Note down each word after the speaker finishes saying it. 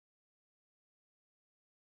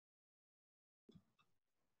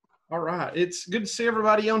All right. It's good to see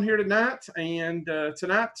everybody on here tonight. And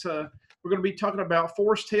tonight we're going to be talking about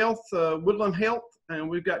forest health, woodland health, and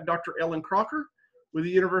we've got Dr. Ellen Crocker with the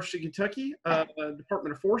University of Kentucky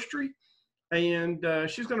Department of Forestry. And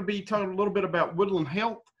she's going to be talking a little bit about woodland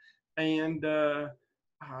health. And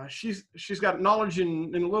she's got knowledge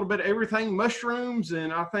in a little bit of everything, mushrooms,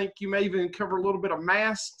 and I think you may even cover a little bit of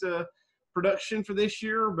mast production for this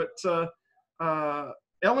year. But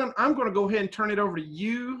Ellen, I'm going to go ahead and turn it over to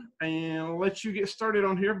you and let you get started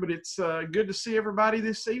on here. But it's good to see everybody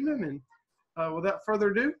this evening. And without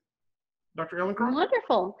further ado, Dr. Ellen Crocker.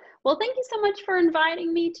 Wonderful. Well, thank you so much for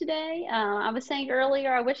inviting me today. I was saying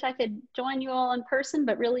earlier, I wish I could join you all in person,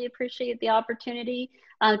 but really appreciate the opportunity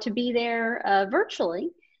to be there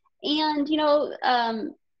virtually. And,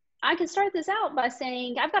 I could start this out by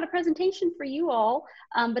saying I've got a presentation for you all,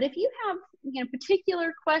 but if you have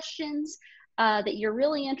particular questions that you're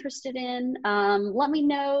really interested in, let me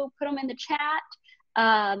know, put them in the chat,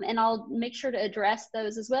 and I'll make sure to address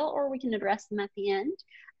those as well, or we can address them at the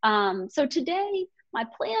end. So today, my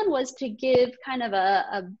plan was to give kind of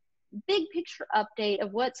a big picture update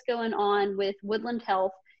of what's going on with woodland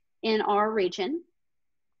health in our region.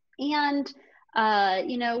 And,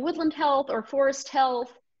 woodland health or forest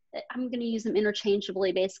health, I'm going to use them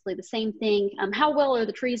interchangeably, basically the same thing. How well are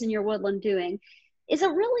the trees in your woodland doing? Is a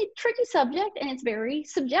really tricky subject, and it's very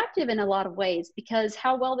subjective in a lot of ways, because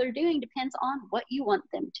how well they're doing depends on what you want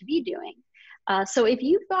them to be doing. So if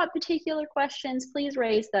you've got particular questions, please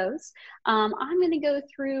raise those. I'm going to go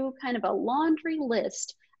through kind of a laundry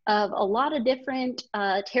list of a lot of different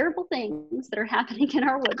terrible things that are happening in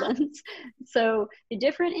our woodlands. So the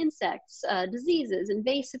different insects, diseases,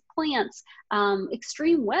 invasive plants,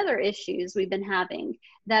 extreme weather issues we've been having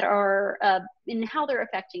that are in how they're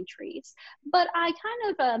affecting trees. But I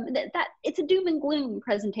kind of, that it's a doom and gloom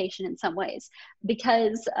presentation in some ways,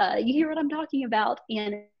 because you hear what I'm talking about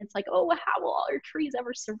and it's like, oh, how will all our trees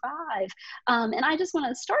ever survive? And I just want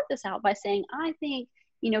to start this out by saying, I think,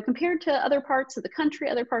 compared to other parts of the country,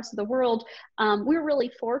 other parts of the world, we're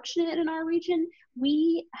really fortunate in our region.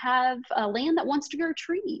 We have land that wants to grow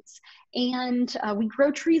trees, and we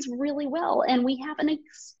grow trees really well, and we have an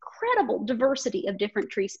incredible diversity of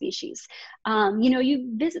different tree species.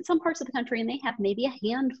 You visit some parts of the country and they have maybe a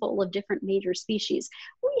handful of different major species.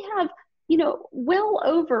 We have well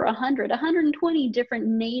over 120 different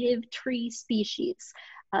native tree species.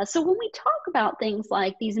 So when we talk about things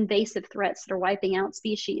like these invasive threats that are wiping out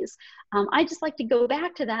species, I just like to go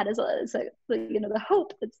back to that as the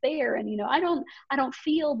hope that's there. And I don't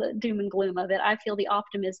feel the doom and gloom of it. I feel the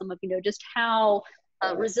optimism of just how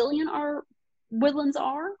resilient our woodlands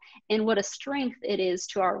are and what a strength it is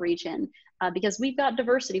to our region, because we've got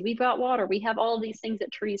diversity, we've got water, we have all of these things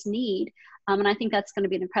that trees need, and I think that's going to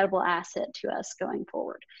be an incredible asset to us going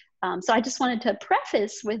forward. So I just wanted to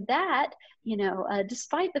preface with that,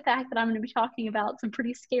 despite the fact that I'm going to be talking about some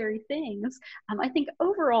pretty scary things, I think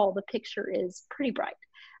overall the picture is pretty bright.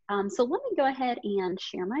 So let me go ahead and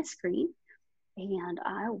share my screen, and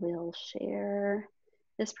I will share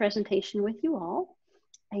this presentation with you all,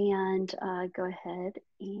 and go ahead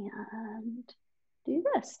and do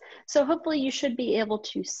this. So hopefully you should be able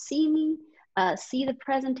to see me, see the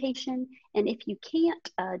presentation, and if you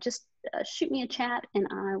can't, just shoot me a chat and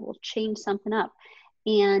I will change something up.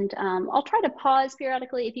 And I'll try to pause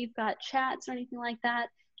periodically. If you've got chats or anything like that,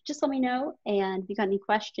 just let me know. And if you've got any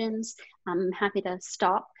questions, I'm happy to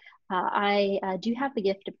stop. I do have the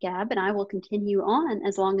gift of gab, and I will continue on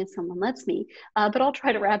as long as someone lets me, but I'll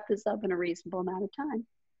try to wrap this up in a reasonable amount of time.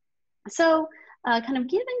 So kind of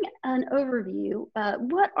giving an overview,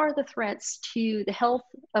 what are the threats to the health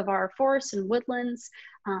of our forests and woodlands,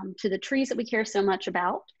 to the trees that we care so much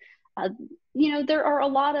about? There are a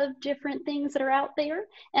lot of different things that are out there,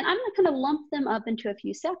 and I'm going to kind of lump them up into a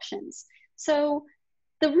few sections. So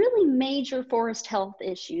the really major forest health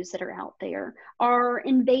issues that are out there are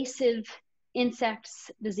invasive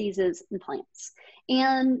insects, diseases, and plants.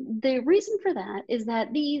 And the reason for that is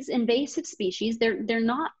that these invasive species, they're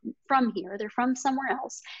not from here, they're from somewhere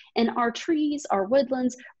else. And our trees, our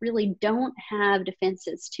woodlands really don't have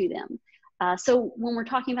defenses to them. So when we're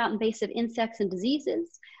talking about invasive insects and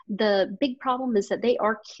diseases, the big problem is that they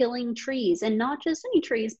are killing trees, and not just any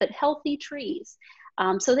trees, but healthy trees.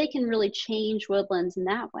 So they can really change woodlands in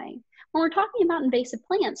that way. When we're talking about invasive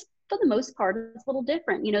plants, for the most part, it's a little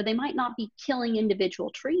different. They might not be killing individual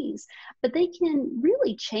trees, but they can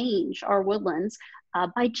really change our woodlands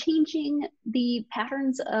by changing the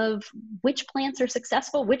patterns of which plants are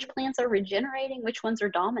successful, which plants are regenerating, which ones are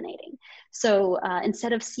dominating. So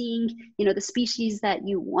instead of seeing, the species that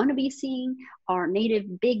you want to be seeing are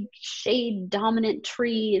native big shade dominant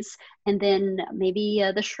trees, and then maybe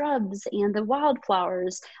the shrubs and the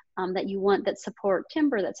wildflowers that you want that support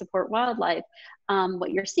timber, that support wildlife,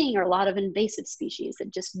 what you're seeing are a lot of invasive species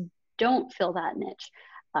that just don't fill that niche.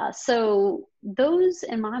 So those,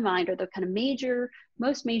 in my mind, are the kind of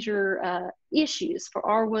most major issues for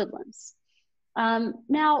our woodlands.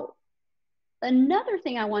 Now, another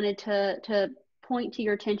thing I wanted to point to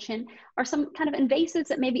your attention are some kind of invasives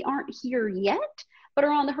that maybe aren't here yet, but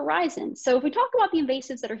are on the horizon. So if we talk about the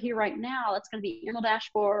invasives that are here right now, that's going to be emerald ash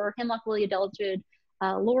borer, hemlock woolly adelgid,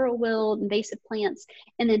 laurel wilt, invasive plants.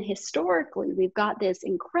 And then historically, we've got this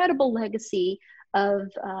incredible legacy of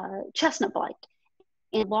chestnut blight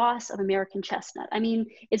and loss of American chestnut. I mean,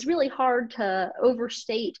 it's really hard to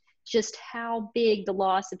overstate just how big the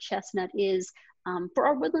loss of chestnut is for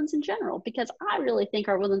our woodlands in general, because I really think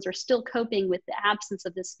our woodlands are still coping with the absence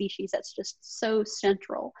of this species that's just so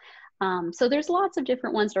central. So there's lots of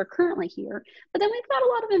different ones that are currently here, but then we've got a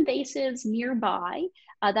lot of invasives nearby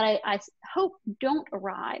that I hope don't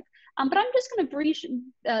arrive. But I'm just going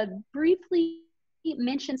to briefly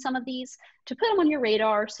mention some of these to put them on your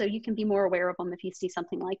radar so you can be more aware of them if you see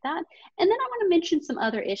something like that. And then I want to mention some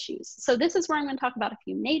other issues. So this is where I'm going to talk about a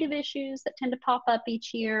few native issues that tend to pop up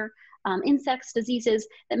each year, insects, diseases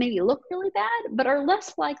that maybe look really bad, but are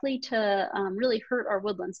less likely to really hurt our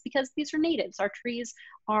woodlands because these are natives. Our trees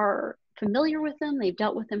are familiar with them. They've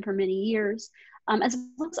dealt with them for many years, as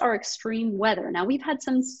well as our extreme weather. Now, we've had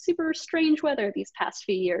some super strange weather these past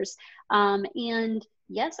few years. And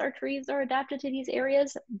yes, our trees are adapted to these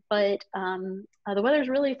areas, but the weather is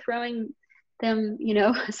really throwing them,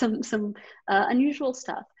 some unusual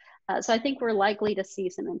stuff. So I think we're likely to see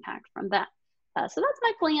some impact from that. So that's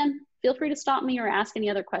my plan. Feel free to stop me or ask any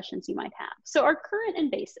other questions you might have. So our current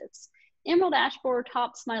invasives, emerald ash borer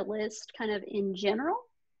tops my list kind of in general.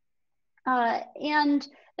 And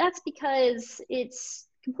that's because it's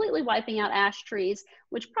completely wiping out ash trees,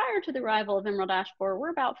 which prior to the arrival of emerald ash borer were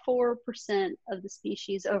about 4% of the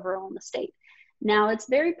species overall in the state. Now it's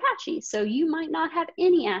very patchy, so you might not have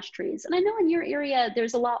any ash trees. And I know in your area,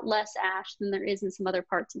 there's a lot less ash than there is in some other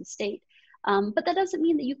parts of the state. But that doesn't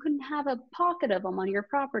mean that you couldn't have a pocket of them on your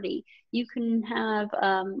property. You can have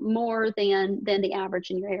more than the average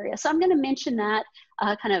in your area. So I'm going to mention that,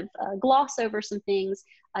 gloss over some things,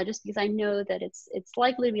 just because I know that it's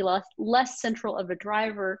likely to be less central of a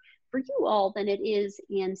driver for you all than it is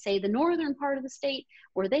in, say, the northern part of the state,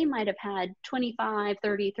 where they might have had 25,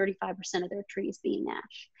 30, 35% of their trees being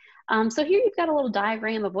ash. So here you've got a little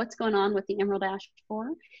diagram of what's going on with the emerald ash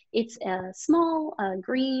borer. It's a small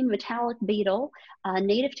green metallic beetle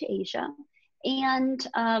native to Asia. And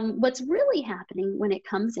what's really happening when it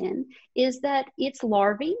comes in is that its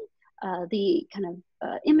larvae, the kind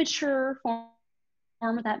of immature form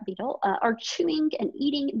of that beetle, are chewing and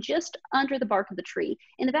eating just under the bark of the tree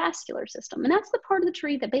in the vascular system. And that's the part of the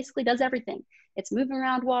tree that basically does everything. It's moving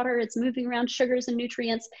around water, it's moving around sugars and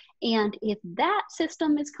nutrients. And if that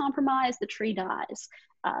system is compromised, the tree dies.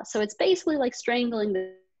 So it's basically like strangling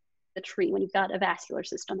the tree when you've got a vascular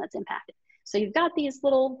system that's impacted. So you've got these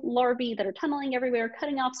little larvae that are tunneling everywhere,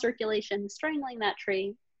 cutting off circulation, strangling that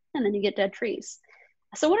tree, and then you get dead trees.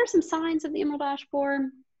 So what are some signs of the emerald ash borer?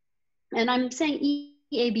 And I'm saying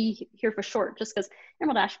EAB here for short, just because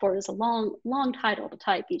emerald ash borer is a long title to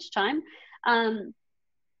type each time.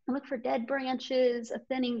 Look for dead branches, a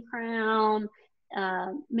thinning crown,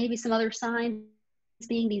 maybe some other signs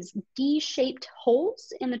being these D-shaped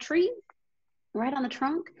holes in the tree, right on the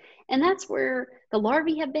trunk. And that's where the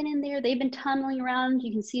larvae have been in there. They've been tunneling around.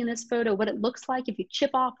 You can see in this photo what it looks like if you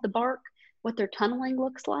chip off the bark, what their tunneling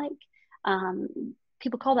looks like.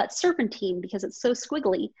 People call that serpentine because it's so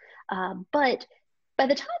squiggly. But by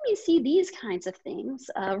the time you see these kinds of things,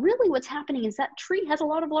 really what's happening is that tree has a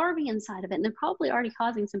lot of larvae inside of it, and they're probably already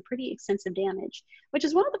causing some pretty extensive damage, which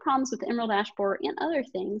is one of the problems with the emerald ash borer and other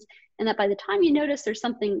things, and that by the time you notice there's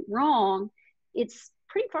something wrong, it's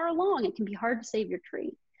pretty far along. It can be hard to save your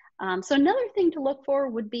tree. So another thing to look for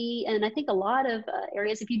would be, and I think a lot of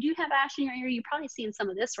areas, if you do have ash in your area, you're probably seeing some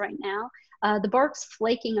of this right now, the bark's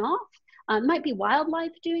flaking off. It might be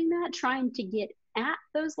wildlife doing that, trying to get at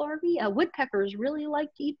those larvae. Woodpeckers really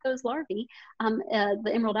like to eat those larvae,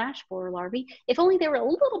 the emerald ash borer larvae. If only they were a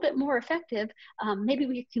little bit more effective, maybe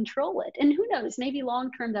we could control it. And who knows, maybe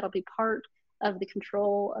long-term that'll be part of the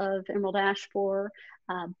control of emerald ash borer,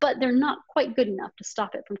 but they're not quite good enough to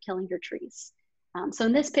stop it from killing your trees. So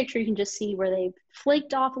in this picture, you can just see where they've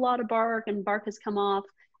flaked off a lot of bark, and bark has come off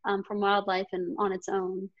from wildlife and on its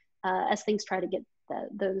own as things try to get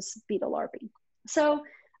those beetle larvae. So,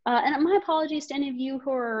 and my apologies to any of you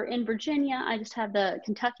who are in Virginia. I just have the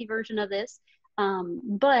Kentucky version of this.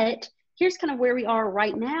 But here's kind of where we are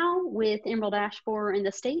right now with emerald ash borer in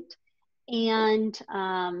the state. And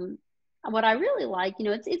what I really like, you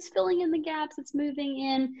know, it's filling in the gaps, it's moving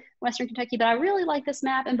in Western Kentucky, but I really like this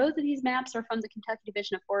map, and both of these maps are from the Kentucky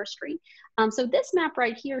Division of Forestry. So this map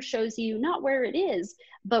right here shows you not where it is,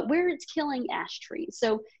 but where it's killing ash trees.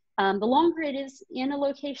 So the longer it is in a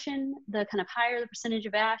location, the kind of higher the percentage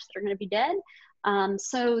of ash that are going to be dead.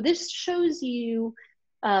 So this shows you,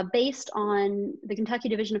 based on the Kentucky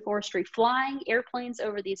Division of Forestry flying airplanes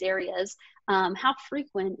over these areas, how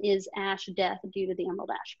frequent is ash death due to the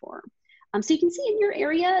emerald ash borer. So you can see in your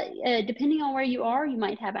area, depending on where you are, you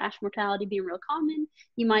might have ash mortality being real common.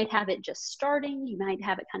 You might have it just starting. You might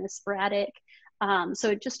have it kind of sporadic. So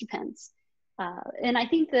it just depends. And I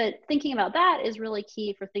think that thinking about that is really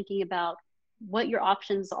key for thinking about what your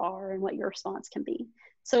options are and what your response can be.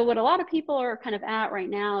 So what a lot of people are kind of at right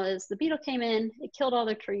now is the beetle came in, it killed all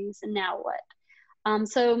their trees, and now what?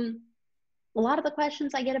 So a lot of the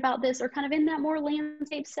questions I get about this are kind of in that more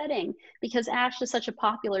landscape setting, because ash is such a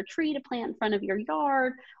popular tree to plant in front of your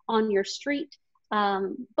yard, on your street.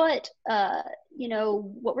 You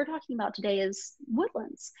know, what we're talking about today is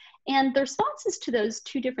woodlands. And the responses to those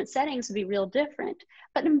two different settings would be real different.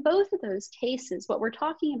 But in both of those cases, what we're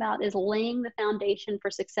talking about is laying the foundation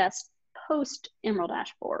for success post emerald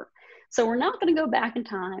ash borer. So we're not going to go back in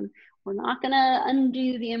time. We're not going to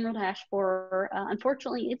undo the emerald ash borer.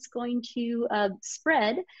 Unfortunately, it's going to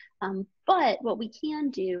spread. But what we can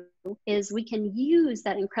do is we can use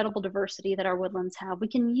that incredible diversity that our woodlands have. We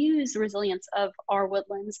can use the resilience of our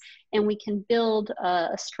woodlands, and we can build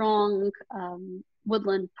a strong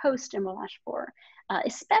woodland post emerald ash borer.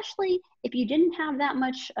 Especially if you didn't have that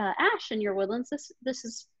much ash in your woodlands, this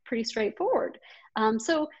is pretty straightforward.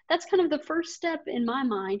 So that's kind of the first step in my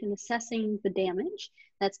mind in assessing the damage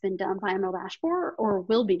that's been done by emerald ash borer or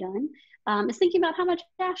will be done, is thinking about how much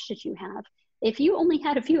ash did you have. If you only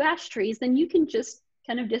had a few ash trees, then you can just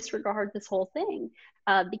kind of disregard this whole thing,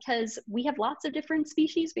 because we have lots of different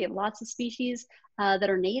species. We have lots of species that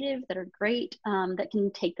are native, that are great, that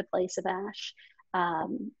can take the place of ash.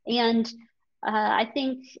 I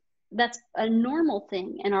think that's a normal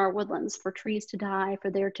thing in our woodlands, for trees to die, for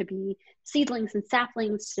there to be seedlings and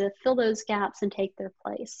saplings to fill those gaps and take their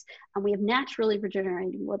place. We have naturally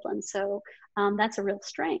regenerating woodlands, so that's a real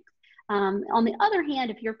strength. On the other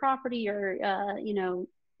hand, if your property or you know,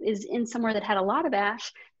 is in somewhere that had a lot of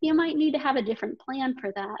ash, you might need to have a different plan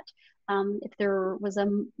for that. If there was a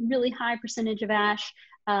really high percentage of ash,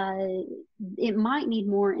 it might need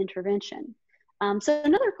more intervention. So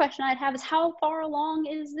another question I'd have is, how far along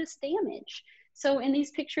is this damage? So in these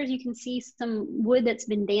pictures, you can see some wood that's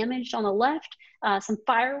been damaged on the left, some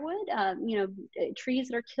firewood, you know, trees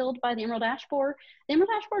that are killed by the emerald ash borer. The emerald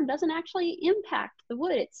ash borer doesn't actually impact the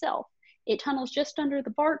wood itself. It tunnels just under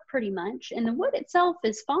the bark pretty much, and the wood itself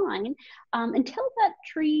is fine until that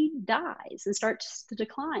tree dies and starts to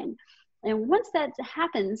decline. And once that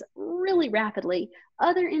happens really rapidly,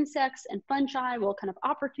 other insects and fungi will kind of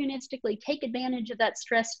opportunistically take advantage of that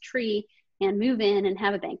stressed tree and move in and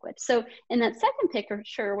have a banquet. So in that second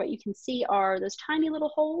picture, what you can see are those tiny little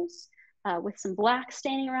holes with some black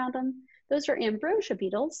staining around them. Those are ambrosia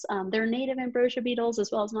beetles. They're native ambrosia beetles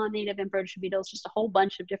as well as non-native ambrosia beetles, just a whole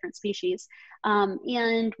bunch of different species.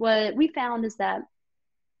 And what we found is that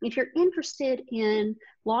if you're interested in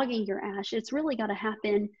logging your ash, it's really got to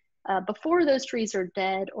happen before those trees are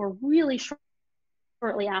dead, or really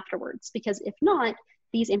shortly afterwards, because if not,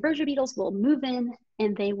 these ambrosia beetles will move in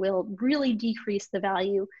and they will really decrease the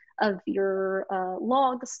value of your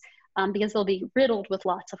logs, because they'll be riddled with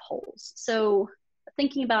lots of holes. So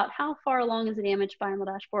thinking about how far along is the damage by emerald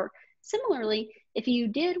ash borer. Similarly, if you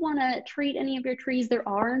did want to treat any of your trees, there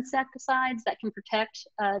are insecticides that can protect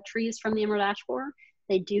trees from the emerald ash borer.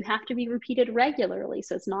 They do have to be repeated regularly,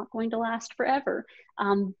 so it's not going to last forever.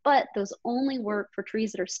 But those only work for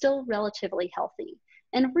trees that are still relatively healthy.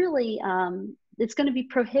 And really, it's going to be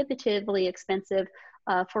prohibitively expensive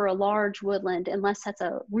for a large woodland unless that's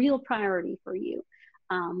a real priority for you.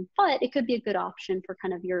 But it could be a good option for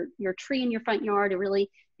kind of your tree in your front yard, a really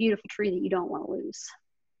beautiful tree that you don't want to lose.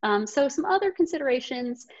 So some other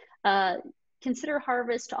considerations. Consider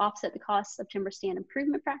harvest to offset the costs of timber stand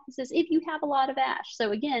improvement practices if you have a lot of ash.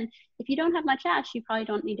 So again, if you don't have much ash, you probably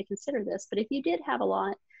don't need to consider this. But if you did have a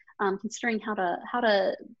lot, considering how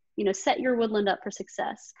to set your woodland up for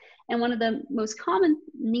success. And one of the most common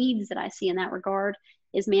needs that I see in that regard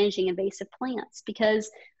is managing invasive plants, because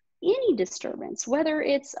any disturbance, whether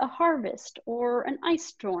it's a harvest or an ice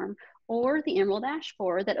storm or the emerald ash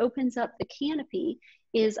borer that opens up the canopy,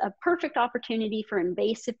 is a perfect opportunity for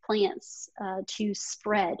invasive plants to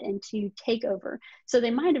spread and to take over. So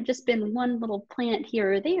they might have just been one little plant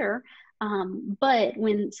here or there, but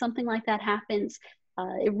when something like that happens,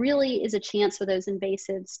 it really is a chance for those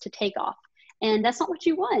invasives to take off. And that's not what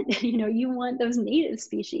you want. You want those native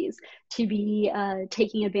species to be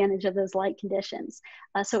taking advantage of those light conditions.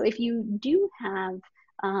 So if you do have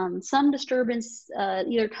some disturbance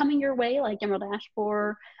either coming your way, like emerald ash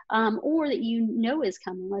borer, or that is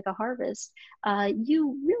coming, like a harvest,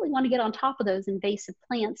 you really want to get on top of those invasive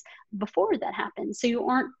plants before that happens, so you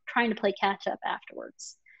aren't trying to play catch up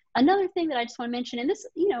afterwards. Another thing that I just want to mention, and this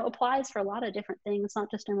applies for a lot of different things,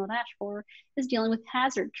 not just emerald ash borer, is dealing with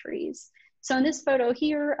hazard trees. So in this photo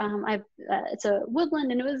here, it's a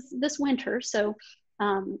woodland, and it was this winter, so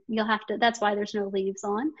you'll have to, that's why there's no leaves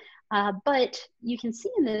on. But you can see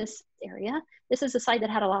in this area, this is a site that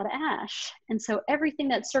had a lot of ash. And so everything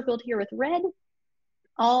that's circled here with red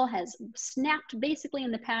all has snapped basically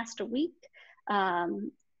in the past week.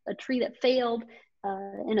 A tree that failed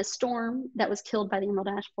in a storm that was killed by the emerald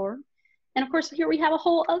ash borer. And of course, here we have a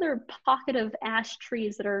whole other pocket of ash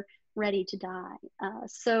trees that are ready to die.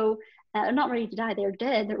 Not ready to die, they're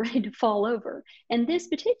dead, they're ready to fall over. And this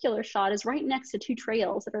particular shot is right next to two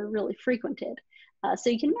trails that are really frequented. So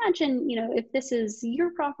you can imagine, if this is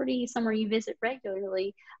your property, somewhere you visit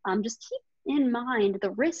regularly, just keep in mind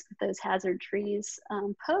the risk that those hazard trees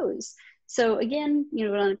pose. So again,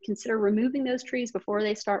 want to consider removing those trees before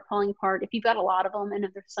they start falling apart. If you've got a lot of them and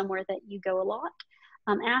if there's somewhere that you go a lot,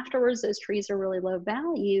 afterwards, those trees are really low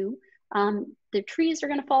value. The trees are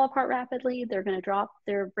going to fall apart rapidly. They're going to drop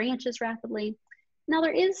their branches rapidly. Now,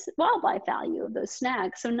 there is wildlife value of those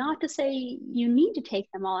snags. So not to say you need to take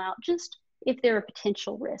them all out, just if they're a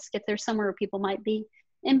potential risk, if there's somewhere where people might be,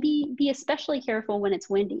 and be especially careful when it's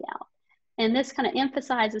windy out. And this kind of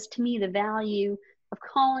emphasizes to me the value of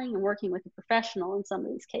calling and working with a professional in some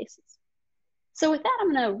of these cases. So with that,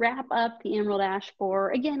 I'm going to wrap up the emerald ash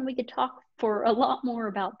borer. Again, we could talk for a lot more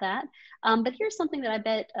about that, but here's something that I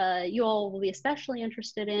bet you all will be especially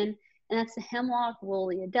interested in, and that's the hemlock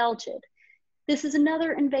woolly adelgid. This is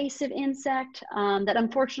another invasive insect that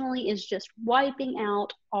unfortunately is just wiping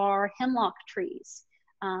out our hemlock trees.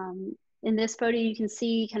 In this photo, you can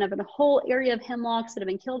see kind of a whole area of hemlocks that have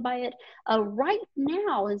been killed by it. Right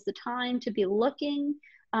now is the time to be looking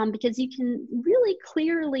because you can really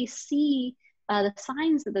clearly see the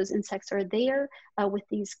signs that those insects are there with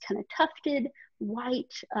these kind of tufted,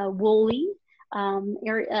 white, woolly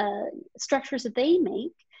structures that they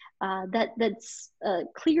make. That's a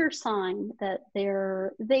clear sign that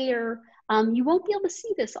they're there. You won't be able to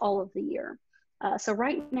see this all of the year. So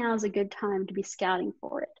right now is a good time to be scouting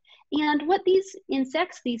for it. And what these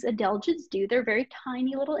insects, these adelgids do, they're very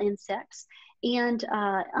tiny little insects. And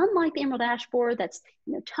unlike the emerald ash borer that's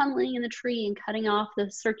tunneling in the tree and cutting off the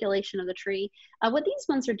circulation of the tree, what these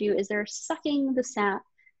ones do is they're sucking the sap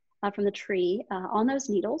from the tree on those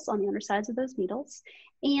needles, on the undersides of those needles.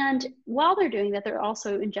 And while they're doing that, they're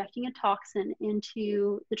also injecting a toxin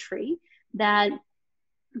into the tree that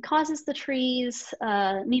causes the tree's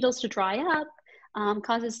needles to dry up,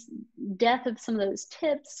 causes death of some of those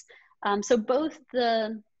tips. So both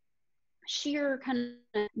the sheer kind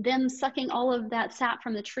of them sucking all of that sap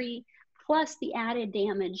from the tree, plus the added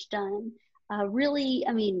damage done. Really,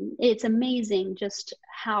 I mean, it's amazing just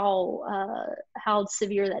how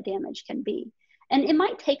severe that damage can be. And it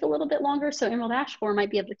might take a little bit longer. So emerald ash borer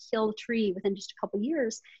might be able to kill the tree within just a couple of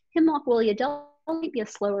years. Hemlock woolly adelgid might be a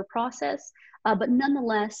slower process, but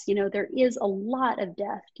nonetheless, there is a lot of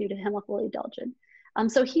death due to hemlock woolly adelgid.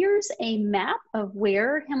 So here's a map of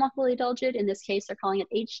where hemlock woolly adelgid, in this case, they're calling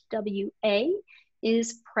it HWA,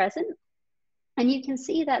 is present. And you can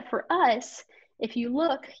see that for us, if you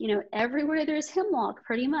look, everywhere there's hemlock,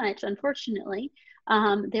 pretty much, unfortunately,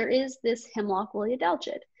 there is this hemlock woolly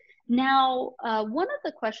adelgid. Now, one of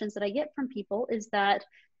the questions that I get from people is that,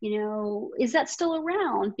 is that still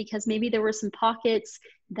around? Because maybe there were some pockets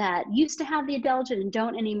that used to have the adelgid and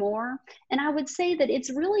don't anymore. And I would say that it's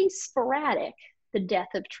really sporadic, the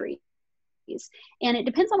death of trees. And it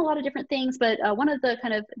depends on a lot of different things, but one of the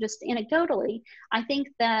kind of just anecdotally, I think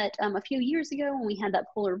that a few years ago when we had that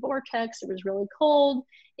polar vortex, it was really cold,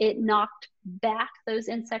 it knocked back those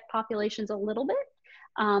insect populations a little bit.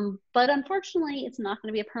 But unfortunately, it's not going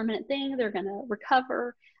to be a permanent thing. They're going to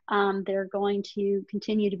recover. they're going to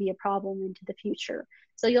continue to be a problem into the future.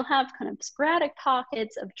 So you'll have kind of sporadic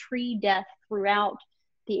pockets of tree death throughout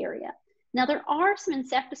the area. Now, there are some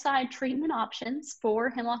insecticide treatment options for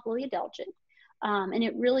hemlock woolly adelgid, and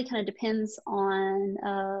it really kind of depends on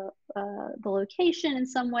the location in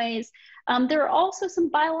some ways. There are also some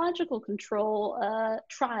biological control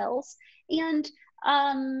trials, and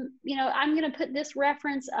you know, I'm going to put this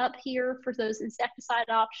reference up here for those insecticide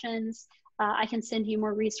options. I can send you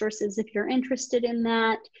more resources if you're interested in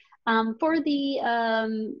that. For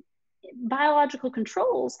the biological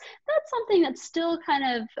controls, that's something that's still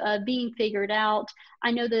kind of being figured out.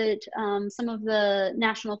 I know that some of the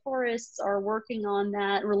national forests are working on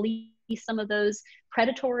that, release some of those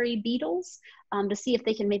predatory beetles to see if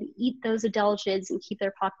they can maybe eat those adelgids and keep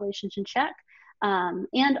their populations in check.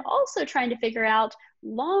 And also trying to figure out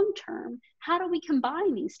long-term, how do we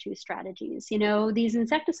combine these two strategies? You know, these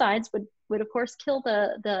insecticides would of course kill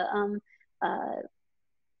the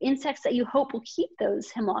insects that you hope will keep those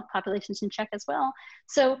hemlock populations in check as well.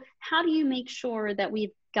 So how do you make sure that we've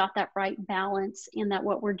got that right balance and that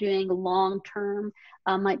what we're doing long-term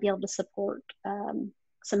might be able to support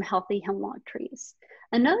some healthy hemlock trees?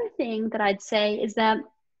 Another thing that I'd say is that,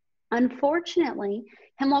 unfortunately,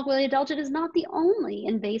 hemlock woolly adelgid is not the only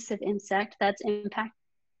invasive insect that's impacting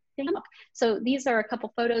hemlock. So these are a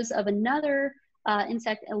couple photos of another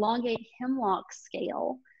insect, elongate hemlock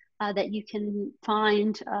scale, that you can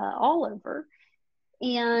find all over.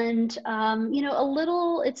 And, you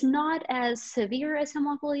know, it's not as severe as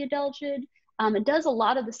hemlock woolly adelgid. It does a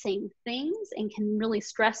lot of the same things and can really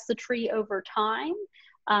stress the tree over time,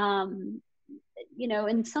 you know,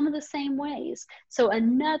 in some of the same ways. So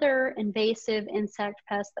another invasive insect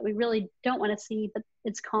pest that we really don't want to see, but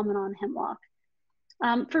it's common on hemlock.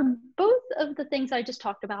 For both of the things I just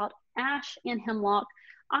talked about, ash and hemlock,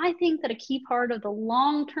 I think that a key part of the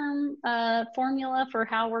long-term formula for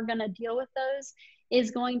how we're going to deal with those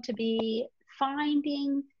is going to be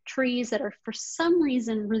finding trees that are for some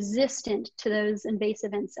reason resistant to those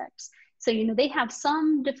invasive insects. So, you know, they have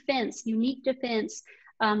some defense, unique defense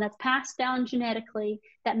that's passed down genetically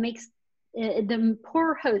that makes them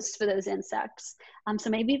poor hosts for those insects. So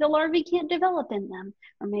maybe the larvae can't develop in them,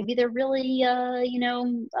 or maybe they're really, you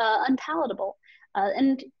know, unpalatable.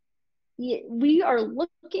 And we are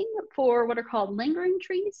looking for what are called lingering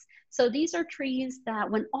trees. So these are trees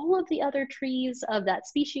that when all of the other trees of that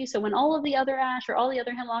species, so when all of the other ash or all the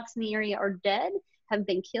other hemlocks in the area are dead, have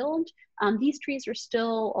been killed, these trees are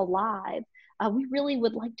still alive. We really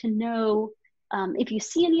would like to know if you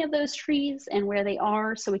see any of those trees and where they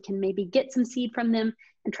are, so we can maybe get some seed from them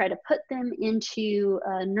and try to put them into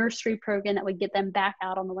a nursery program that would get them back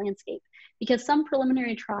out on the landscape. Because some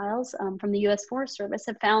preliminary trials from the U.S. Forest Service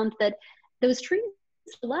have found that those trees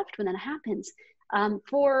are left when that happens.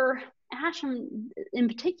 For ash in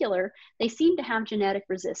particular, they seem to have genetic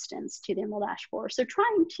resistance to the emerald ash borer. So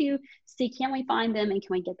trying to see, can we find them and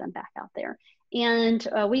can we get them back out there? And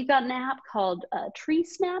we've got an app called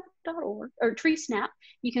treesnap.org, or TreeSnap.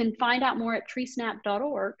 You can find out more at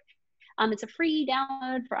treesnap.org. It's a free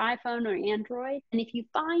download for iPhone or Android. And if you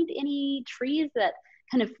find any trees that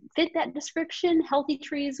kind of fit that description, healthy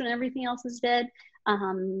trees when everything else is dead,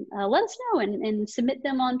 let us know and submit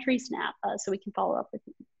them on TreeSnap so we can follow up with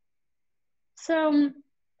you. So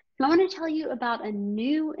I want to tell you about a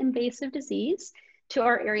new invasive disease to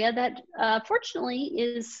our area that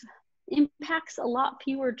fortunately impacts a lot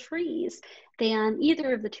fewer trees than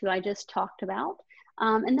either of the two I just talked about.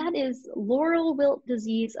 And that is laurel wilt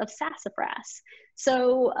disease of sassafras.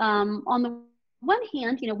 So on the one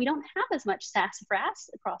hand, you know, we don't have as much sassafras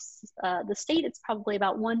across the state. It's probably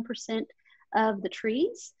about 1% of the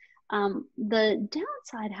trees. The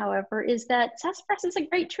downside, however, is that sassafras is a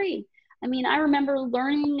great tree. I mean, I remember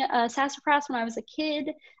learning sassafras when I was a kid.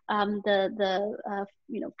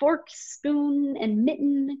 You know, fork, spoon, and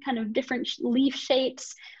mitten, kind of different leaf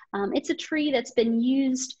shapes. It's a tree that's been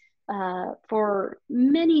used for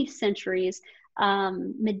many centuries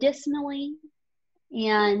medicinally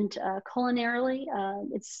and culinarily.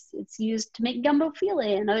 It's used to make gumbo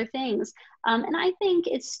filet and other things. And I think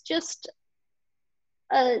it's just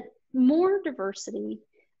more diversity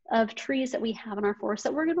of trees that we have in our forest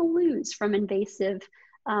that we're going to lose from invasive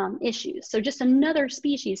issues. So just another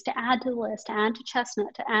species to add to the list, to add to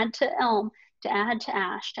chestnut, to add to elm, to add to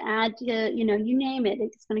ash, to add to, you know, you name it,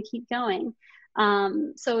 it's going to keep going.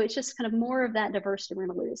 So it's just kind of more of that diversity we're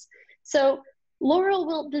going to lose. So laurel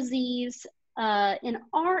wilt disease in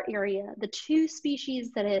our area, the two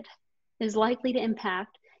species that it is likely to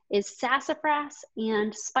impact is sassafras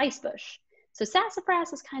and spicebush. So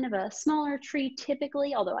sassafras is kind of a smaller tree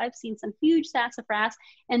typically, although I've seen some huge sassafras,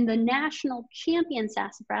 and the national champion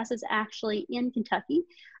sassafras is actually in Kentucky.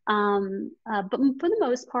 But for the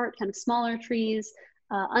most part, kind of smaller trees,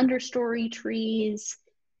 understory trees,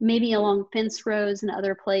 maybe along fence rows and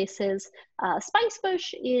other places. Spice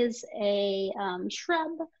bush is a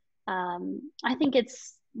shrub. I think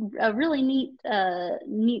it's a really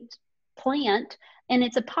neat plant, and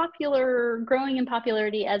it's growing in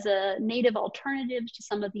popularity as a native alternative to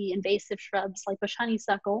some of the invasive shrubs like bush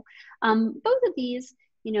honeysuckle. Both of these,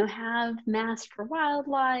 have masked for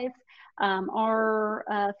wildlife,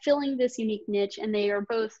 are filling this unique niche, and they are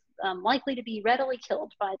both likely to be readily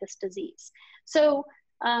killed by this disease. So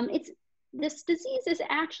this disease is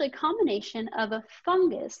actually a combination of a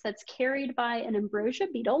fungus that's carried by an ambrosia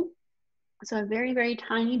beetle, so a very, very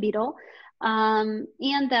tiny beetle, and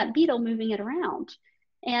that beetle moving it around.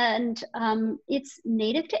 And it's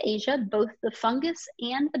native to Asia, both the fungus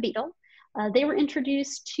and the beetle. They were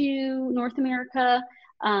introduced to North America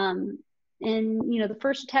in the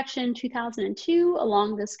first detection in 2002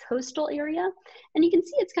 along this coastal area. And you can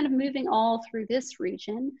see it's kind of moving all through this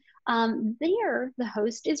region. There, the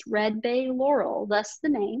host is red bay laurel, thus the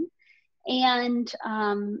name. And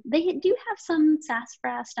they do have some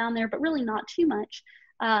sassafras down there, but really not too much.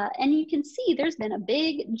 And you can see there's been a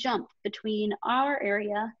big jump between our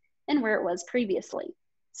area and where it was previously.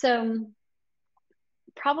 So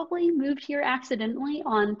probably moved here accidentally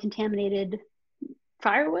on contaminated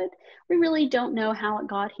firewood. We really don't know how it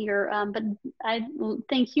got here, but I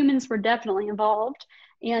think humans were definitely involved.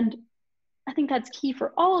 And I think that's key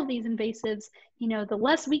for all of these invasives. The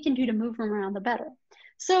less we can do to move them around, the better.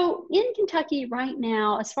 So in Kentucky right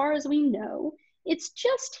now, as far as we know, it's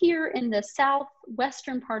just here in the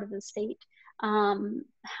southwestern part of the state.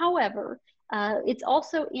 However, it's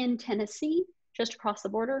also in Tennessee, just across the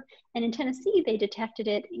border. And in Tennessee, they detected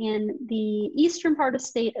it in the eastern part of the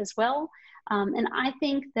state as well. And I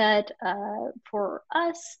think that for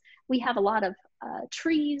us, we have a lot of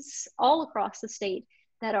trees all across the state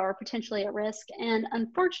that are potentially at risk. And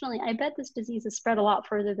unfortunately, I bet this disease has spread a lot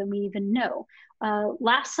further than we even know.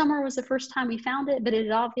 Last summer was the first time we found it, but it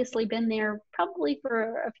had obviously been there probably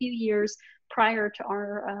for a few years prior to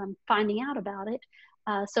our finding out about it.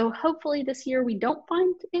 So hopefully this year we don't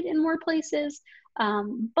find it in more places,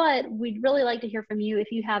 but we'd really like to hear from you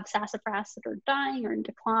if you have sassafras that are dying or in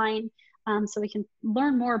decline, so we can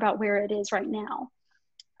learn more about where it is right now.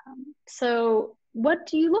 So what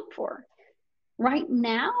do you look for? Right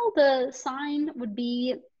now, the sign would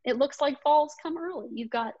be, it looks like fall's come early. You've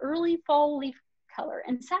got early fall leaf color,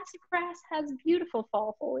 and sassafras has beautiful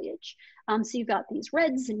fall foliage. So you've got these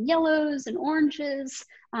reds and yellows and oranges,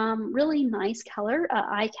 really nice color,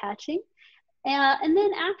 eye-catching. And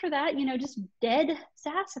then after that, just dead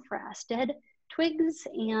sassafras, dead twigs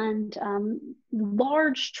and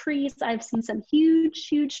large trees. I've seen some huge,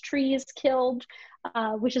 huge trees killed,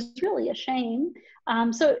 which is really a shame.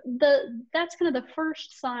 So that's kind of the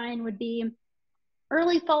first sign would be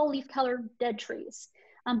early fall leaf color, dead trees.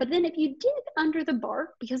 But then if you dig under the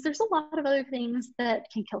bark, because there's a lot of other things that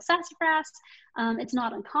can kill sassafras, it's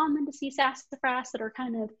not uncommon to see sassafras that are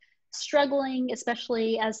kind of struggling,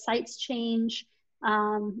 especially as sites change.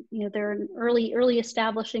 They're an early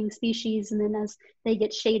establishing species, and then as they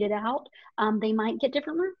get shaded out, they might get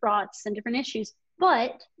different root rots and different issues.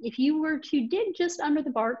 But if you were to dig just under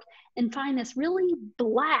the bark and find this really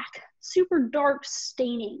black, super dark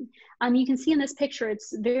staining, you can see in this picture,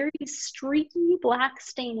 it's very streaky black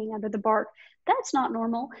staining under the bark. That's not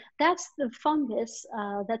normal. That's the fungus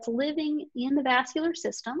that's living in the vascular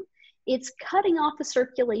system. It's cutting off the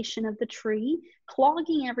circulation of the tree,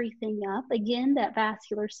 clogging everything up. Again, that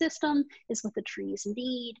vascular system is what the trees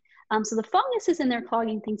need. So the fungus is in there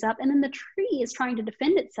clogging things up, and then the tree is trying to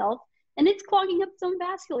defend itself, and it's clogging up its own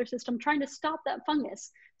vascular system, trying to stop that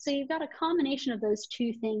fungus. So you've got a combination of those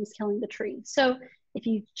two things killing the tree. So if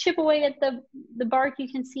you chip away at the bark,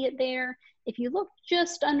 you can see it there. If you look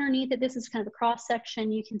just underneath it, this is kind of a cross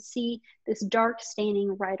section, you can see this dark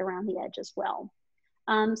staining right around the edge as well.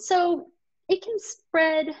 So it can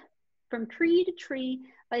spread from tree to tree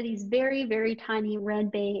by these very, very tiny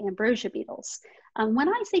red bay ambrosia beetles. When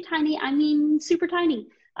I say tiny, I mean super tiny.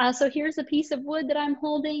 So here's a piece of wood that I'm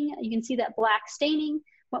holding. You can see that black staining.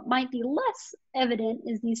 What might be less evident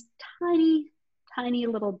is these tiny, tiny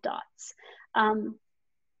little dots. And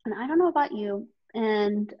I don't know about you,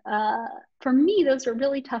 and for me, those are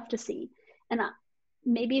really tough to see. And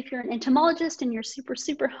maybe if you're an entomologist and you're super,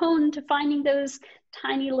 super honed to finding those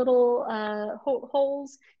tiny little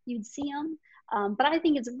holes, you'd see them. But I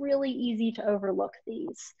think it's really easy to overlook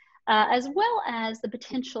these. as well as the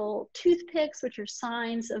potential toothpicks, which are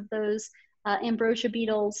signs of those ambrosia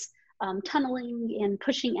beetles tunneling and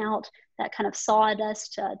pushing out that kind of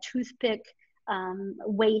sawdust toothpick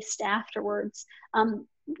waste afterwards.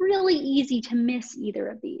 Really easy to miss either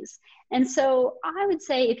of these. And so I would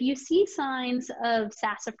say if you see signs of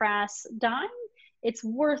sassafras dying, it's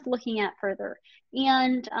worth looking at further.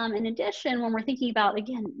 And in addition, when we're thinking about,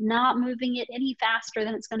 again, not moving it any faster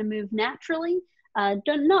than it's going to move naturally,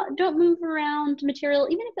 don't move around material,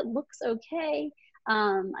 even if it looks okay.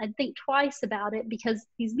 I'd think twice about it, because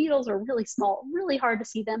these beetles are really small, really hard to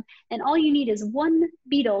see them. And all you need is one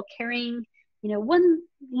beetle carrying, one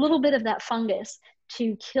little bit of that fungus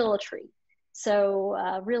to kill a tree.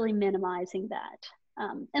 So really minimizing that.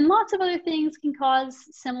 And lots of other things can cause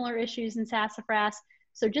similar issues in sassafras.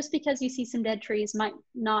 So just because you see some dead trees might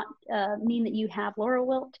not mean that you have laurel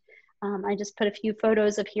wilt. I just put a few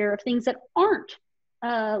photos up here of things that aren't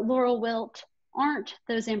laurel wilt, aren't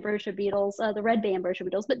those ambrosia beetles, the red bay ambrosia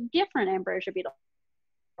beetles, but different ambrosia beetles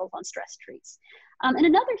on stress trees. And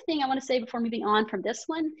another thing I want to say before moving on from this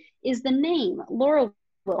one is the name laurel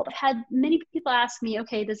wilt. I've had many people ask me,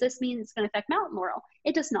 okay, does this mean it's going to affect mountain laurel?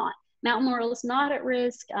 It does not. Mountain laurel is not at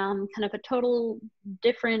risk, kind of a total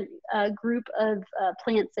different group of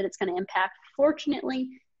plants that it's going to impact. Fortunately,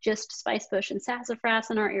 just spicebush and sassafras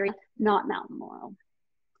in our area, not mountain laurel.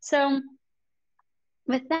 So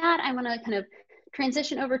with that, I want to kind of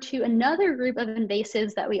transition over to another group of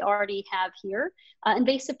invasives that we already have here,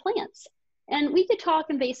 invasive plants. And we could talk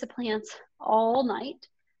invasive plants all night.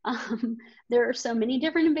 There are so many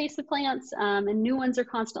different invasive plants, and new ones are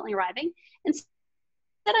constantly arriving. Instead,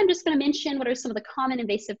 I'm just going to mention what are some of the common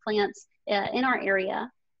invasive plants in our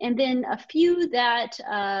area, and then a few that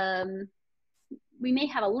we may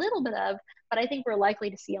have a little bit of, but I think we're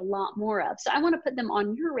likely to see a lot more of. So I want to put them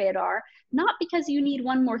on your radar, not because you need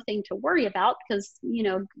one more thing to worry about, because,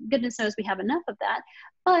 goodness knows we have enough of that,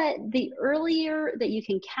 but the earlier that you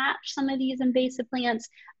can catch some of these invasive plants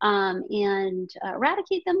and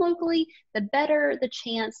eradicate them locally, the better the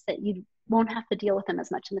chance that you won't have to deal with them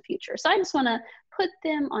as much in the future. So I just want to put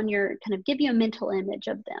them on your, kind of give you a mental image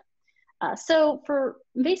of them. So for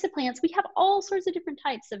invasive plants, we have all sorts of different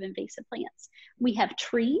types of invasive plants. We have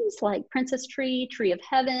trees like princess tree, tree of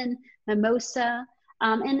heaven, mimosa.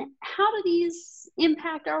 And how do these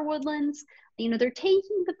impact our woodlands? They're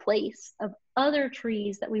taking the place of other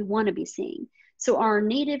trees that we want to be seeing. So our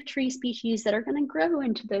native tree species that are going to grow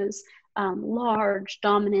into those large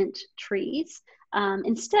dominant trees.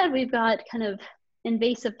 Instead, we've got kind of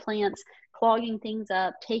invasive plants clogging things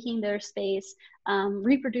up, taking their space,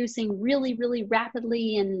 reproducing really, really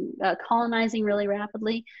rapidly and colonizing really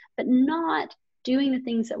rapidly, but not doing the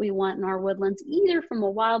things that we want in our woodlands, either from a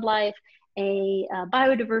wildlife, a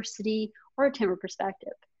biodiversity, or a timber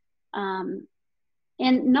perspective. And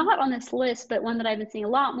not on this list, but one that I've been seeing a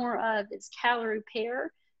lot more of is calorie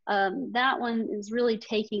pear. That one is really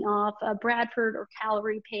taking off. Bradford or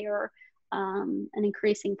calorie pear, an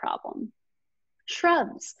increasing problem.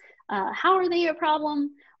 Shrubs. How are they a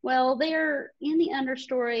problem? Well, they're in the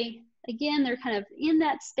understory. Again, they're kind of in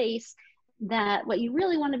that space that what you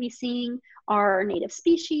really want to be seeing are native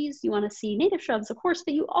species. You want to see native shrubs, of course,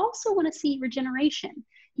 but you also want to see regeneration.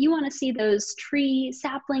 You want to see those tree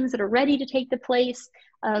saplings that are ready to take the place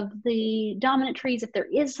of the dominant trees if there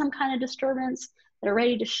is some kind of disturbance, that are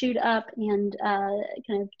ready to shoot up and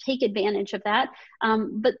kind of take advantage of that.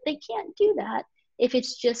 But they can't do that if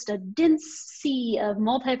it's just a dense sea of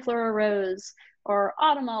multiflora rose or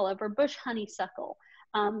autumn olive or bush honeysuckle.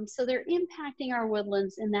 So they're impacting our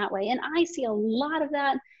woodlands in that way. And I see a lot of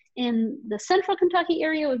that in the central Kentucky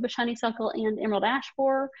area with bush honeysuckle and emerald ash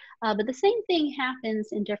borer, but the same thing happens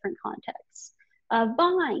in different contexts.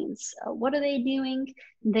 Vines, what are they doing?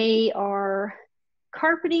 They are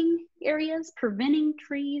carpeting areas, preventing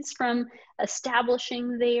trees from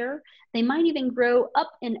establishing there. They might even grow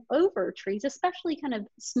up and over trees, especially kind of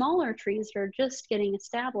smaller trees that are just getting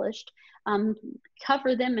established,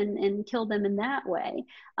 cover them and kill them in that way.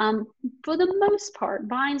 For the most part,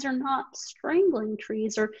 vines are not strangling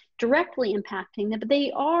trees or directly impacting them, but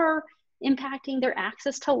they are impacting their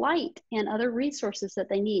access to light and other resources that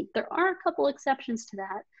they need. There are a couple exceptions to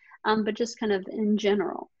that, but just kind of in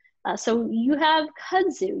general. So you have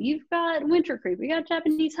kudzu, you've got winter creep, you got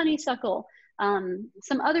Japanese honeysuckle,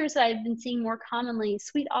 some others that I've been seeing more commonly,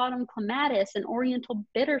 sweet autumn clematis and oriental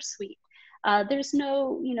bittersweet. There's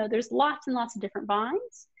lots and lots of different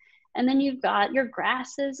vines. And then you've got your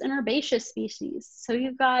grasses and herbaceous species. So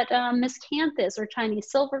you've got miscanthus or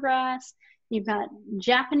Chinese silvergrass, you've got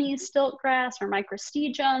Japanese stiltgrass or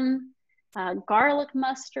microstegium, garlic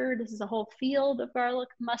mustard. This is a whole field of garlic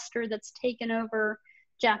mustard that's taken over,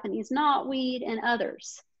 Japanese knotweed, and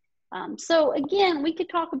others. So again, we could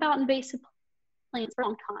talk about invasive plants for a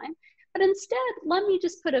long time, but instead, let me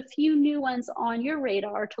just put a few new ones on your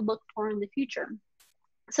radar to look for in the future.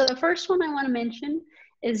 So the first one I want to mention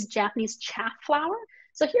is Japanese chaff flower.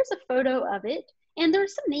 So here's a photo of it. And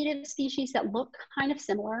there's some native species that look kind of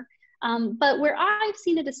similar, but where I've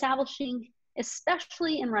seen it establishing,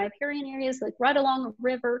 especially in riparian areas, like right along a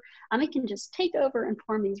river, it can just take over and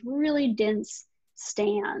form these really dense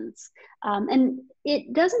stands. And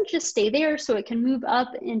it doesn't just stay there, so it can move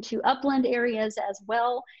up into upland areas as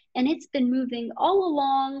well. And it's been moving all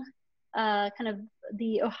along kind of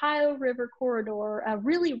the Ohio River corridor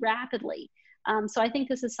really rapidly. So I think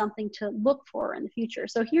this is something to look for in the future.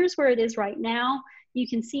 So here's where it is right now. You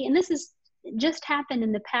can see, and this is just happened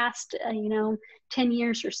in the past, 10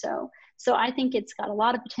 years or so. So I think it's got a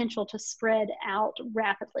lot of potential to spread out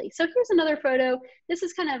rapidly. So here's another photo. This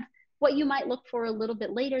is kind of what you might look for a little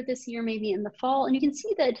bit later this year, maybe in the fall. And you can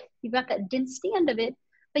see that you've got that dense stand of it,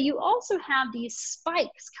 but you also have these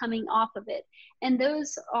spikes coming off of it. And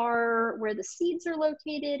those are where the seeds are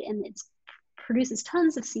located, and it produces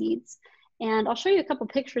tons of seeds. And I'll show you a couple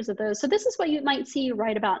pictures of those. So this is what you might see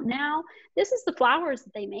right about now. This is the flowers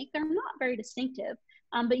that they make. They're not very distinctive,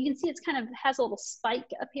 but you can see it's kind of has a little spike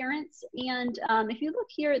appearance. And if you look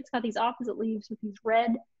here, it's got these opposite leaves with these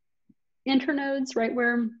red internodes right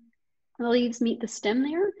where the leaves meet the stem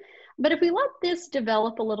there. But if we let this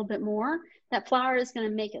develop a little bit more, that flower is going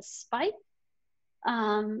to make a spike.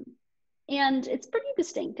 And it's pretty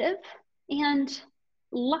distinctive. And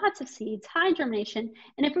lots of seeds, high germination.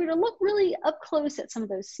 And if we were to look really up close at some of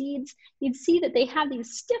those seeds, you'd see that they have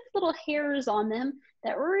these stiff little hairs on them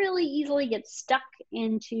that really easily get stuck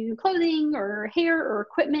into clothing or hair or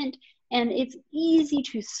equipment. And it's easy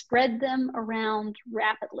to spread them around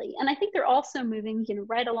rapidly. And I think they're also moving,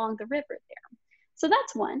 right along the river there. So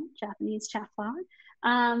that's one, Japanese chaff flower.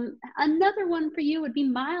 Another one for you would be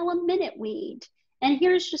mile-a-minute weed. And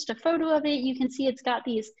here's just a photo of it. You can see it's got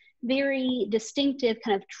these very distinctive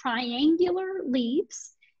kind of triangular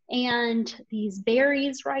leaves and these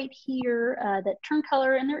berries right here that turn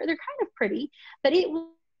color, and they're kind of pretty, but it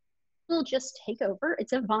will just take over.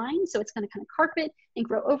 It's a vine, so it's going to kind of carpet and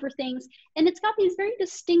grow over things. And it's got these very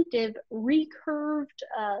distinctive recurved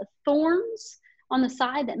thorns on the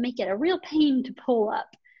side that make it a real pain to pull up.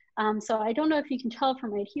 So I don't know if you can tell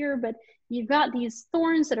from right here, but you've got these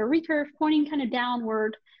thorns that are recurved, pointing kind of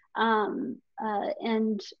downward.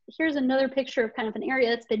 And here's another picture of kind of an area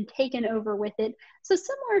that's been taken over with it. So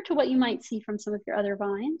similar to what you might see from some of your other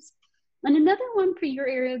vines. And another one for your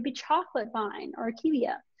area would be chocolate vine or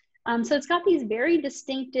Achillea. So it's got these very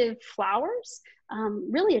distinctive flowers,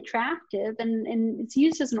 really attractive, and it's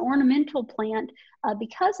used as an ornamental plant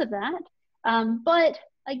because of that. But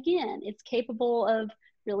again, it's capable of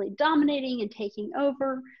really dominating and taking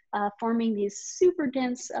over, forming these super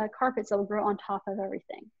dense carpets that will grow on top of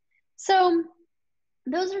everything. So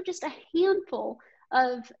those are just a handful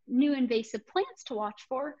of new invasive plants to watch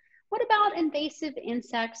for. What about invasive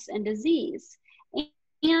insects and disease?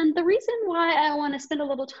 And the reason why I want to spend a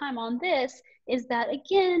little time on this is that,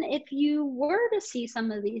 again, if you were to see some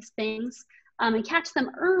of these things and catch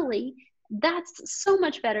them early, that's so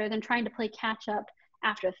much better than trying to play catch up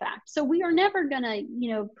after the fact. So we are never going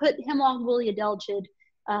to, put hemlock woolly adelgid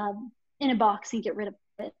in a box and get rid of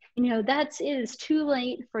it. It is too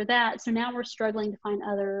late for that. So now we're struggling to find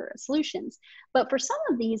other solutions. But for some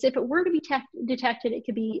of these, if it were to be detected, it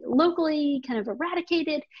could be locally kind of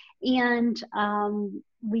eradicated, and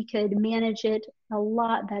we could manage it a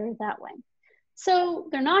lot better that way. So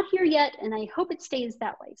they're not here yet, and I hope it stays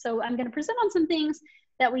that way. So I'm going to present on some things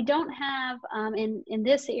that we don't have in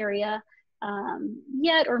this area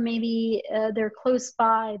yet, or maybe they're close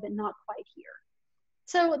by, but not quite here.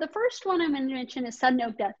 So the first one I'm going to mention is sudden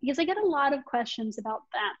oak death, because I get a lot of questions about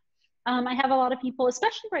that. I have a lot of people,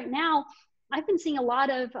 especially right now, I've been seeing a lot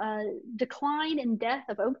of decline in death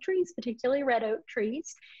of oak trees, particularly red oak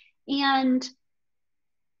trees. And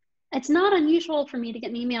it's not unusual for me to get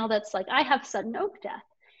an email that's like, I have sudden oak death.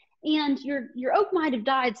 And your oak might have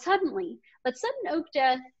died suddenly, but sudden oak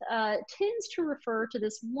death tends to refer to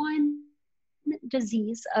this one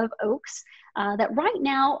disease of oaks that right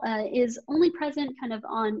now is only present kind of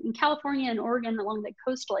in California and Oregon along the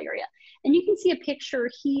coastal area. And you can see a picture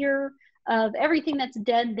here of everything that's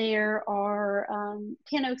dead there are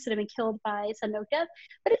tan oaks that have been killed by sudden oak death.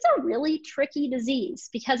 But it's a really tricky disease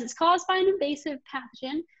because it's caused by an invasive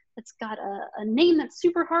pathogen that's got a name that's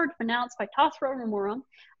super hard to pronounce, Phytophthora ramorum.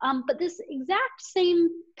 But this exact same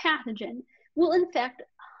pathogen will infect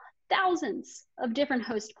thousands of different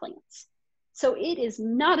host plants. So it is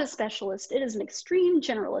not a specialist, it is an extreme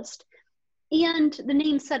generalist. And the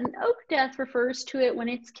name sudden oak death refers to it when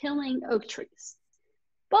it's killing oak trees.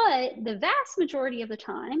 But the vast majority of the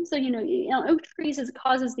time, so oak trees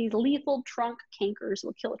causes these lethal trunk cankers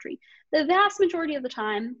will kill a tree. The vast majority of the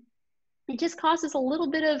time, it just causes a little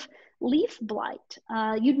bit of leaf blight.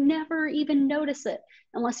 You'd never even notice it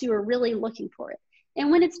unless you were really looking for it.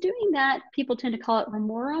 And when it's doing that, people tend to call it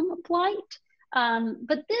remorum blight.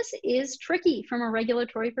 But this is tricky from a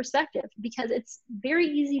regulatory perspective because it's very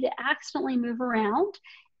easy to accidentally move around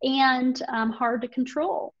and hard to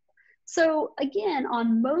control. So again,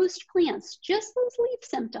 on most plants, just those leaf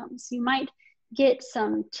symptoms, you might get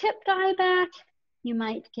some tip dieback, you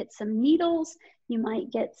might get some needles, you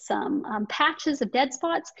might get some patches of dead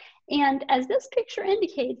spots. And as this picture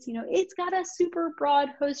indicates, it's got a super broad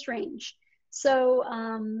host range. So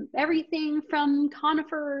everything from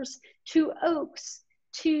conifers to oaks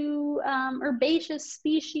to herbaceous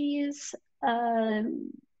species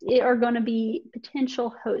are going to be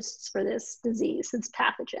potential hosts for this disease, this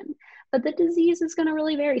pathogen. But the disease is going to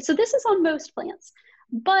really vary. So this is on most plants.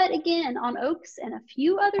 But again, on oaks and a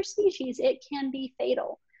few other species, it can be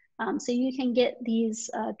fatal. So you can get these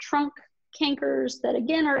trunk cankers that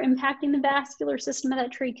again are impacting the vascular system of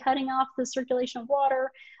that tree, cutting off the circulation of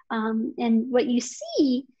water. And what you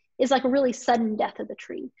see is like a really sudden death of the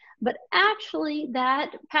tree. But actually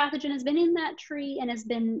that pathogen has been in that tree and has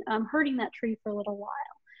been hurting that tree for a little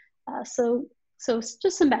while. So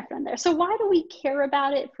just some background there. So why do we care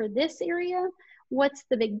about it for this area? What's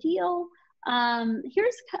the big deal?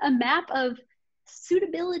 Here's a map of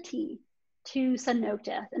suitability to sudden oak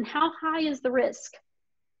death and how high is the risk.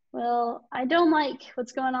 Well, I don't like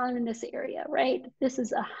what's going on in this area, right? This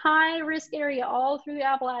is a high risk area all through the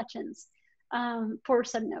Appalachians for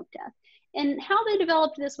sudden oak death. And how they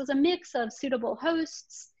developed this was a mix of suitable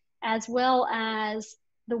hosts as well as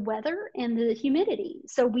the weather and the humidity.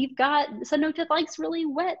 So we've got, sudden oak death likes really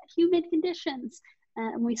wet, humid conditions,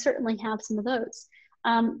 and we certainly have some of those.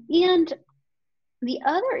 And the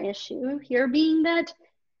other issue here being that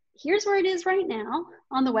here's where it is right now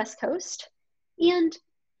on the West Coast, and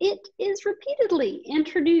it is repeatedly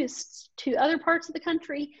introduced to other parts of the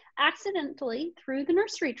country accidentally through the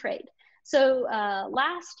nursery trade. So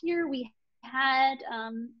last year we had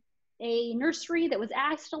a nursery that was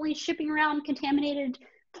accidentally shipping around contaminated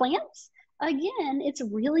plants. Again, it's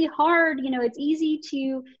really hard, it's easy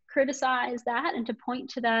to criticize that and to point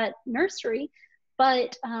to that nursery,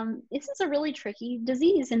 but this is a really tricky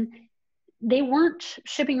disease. And they weren't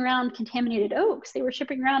shipping around contaminated oaks. They were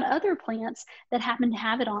shipping around other plants that happened to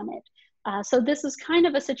have it on it. So this is kind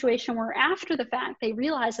of a situation where after the fact, they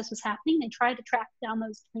realized this was happening. They tried to track down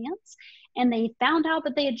those plants and they found out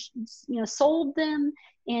that they had sold them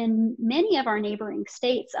in many of our neighboring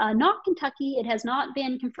states. Not Kentucky. It has not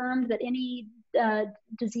been confirmed that any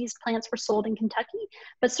diseased plants were sold in Kentucky,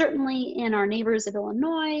 but certainly in our neighbors of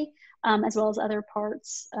Illinois, as well as other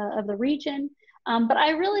parts of the region. But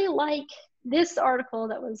I really like this article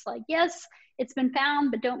that was like, yes, it's been found,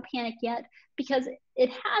 but don't panic yet, because it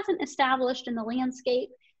hasn't established in the landscape.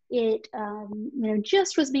 It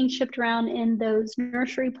just was being shipped around in those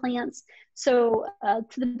nursery plants. So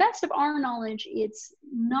to the best of our knowledge, it's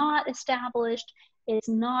not established. It's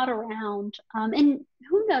not around. And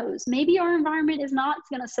who knows, maybe our environment is not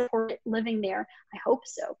going to support it living there. I hope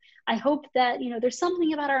so. I hope that, there's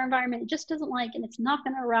something about our environment it just doesn't like, and it's not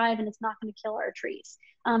going to arrive and it's not going to kill our trees.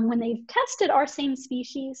 When they've tested our same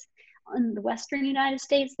species in the Western United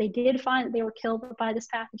States, they did find that they were killed by this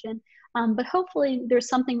pathogen. But hopefully there's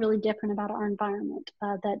something really different about our environment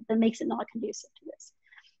that makes it not conducive to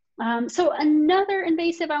this. So another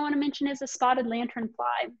invasive I want to mention is a spotted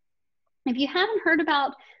lanternfly. If you haven't heard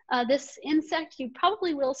about this insect, you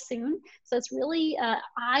probably will soon. So it's really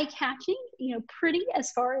eye-catching, pretty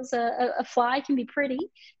as far as a fly can be pretty.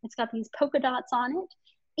 It's got these polka dots on it.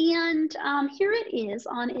 And here it is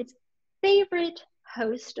on its favorite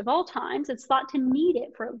host of all times. It's thought to need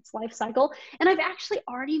it for its life cycle. And I've actually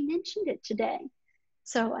already mentioned it today.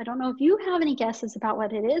 So I don't know if you have any guesses about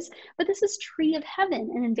what it is, but this is tree of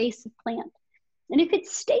heaven, an invasive plant. And if it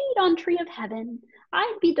stayed on tree of heaven,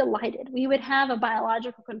 I'd be delighted. We would have a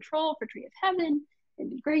biological control for tree of heaven. It'd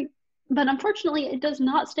be great. But unfortunately, it does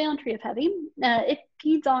not stay on tree of heaven. It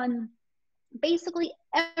feeds on basically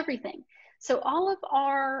everything. So all of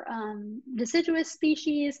our deciduous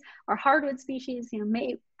species, our hardwood species,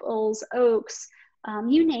 maples, oaks,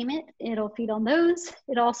 you name it, it'll feed on those.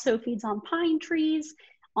 It also feeds on pine trees,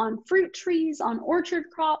 on fruit trees, on orchard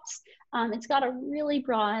crops. It's got a really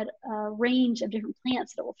broad range of different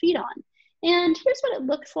plants that it will feed on. And here's what it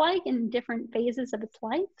looks like in different phases of its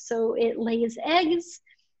life. So it lays eggs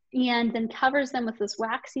and then covers them with this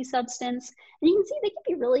waxy substance. And you can see they can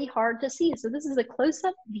be really hard to see. So this is a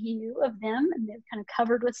close-up view of them, and they're kind of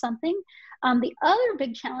covered with something. The other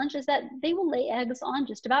big challenge is that they will lay eggs on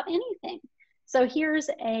just about anything. So here's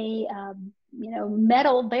a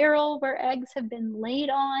metal barrel where eggs have been laid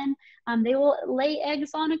on. They will lay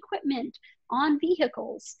eggs on equipment, on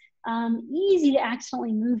vehicles. Easy to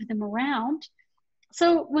accidentally move them around.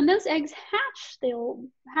 So when those eggs hatch, they'll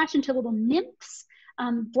hatch into little nymphs,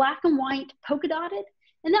 black and white, polka dotted.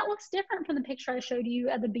 And that looks different from the picture I showed you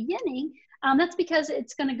at the beginning. That's because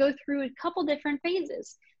it's going to go through a couple different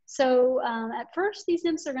phases. So at first, these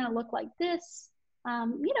nymphs are going to look like this,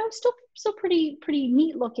 still pretty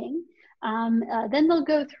neat looking. Then they'll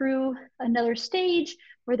go through another stage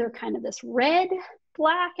where they're kind of this red,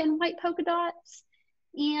 black, and white polka dots.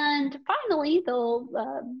 And finally, they'll,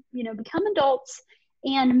 become adults.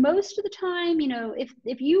 And most of the time,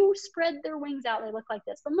 if you spread their wings out, they look like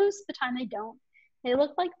this. But most of the time, they don't. They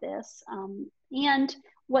look like this. And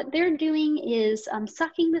what they're doing is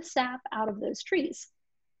sucking the sap out of those trees.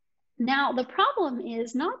 Now, the problem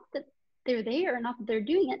is not that they're there, not that they're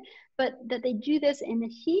doing it, but that they do this in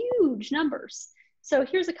huge numbers. So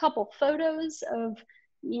here's a couple photos of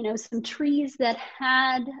some trees that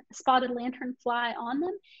had spotted lanternfly on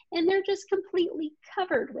them, and they're just completely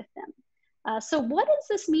covered with them. So what does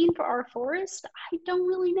this mean for our forest? I don't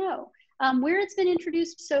really know. Where it's been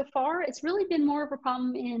introduced so far, it's really been more of a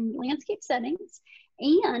problem in landscape settings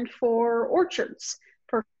and for orchards,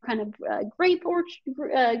 for kind of grape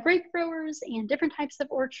growers and different types of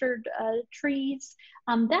orchard trees.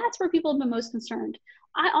 That's where people have been most concerned.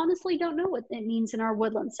 I honestly don't know what it means in our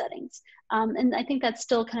woodland settings. And I think that's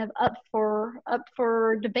still kind of up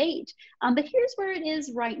for debate. But here's where it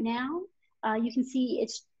is right now. You can see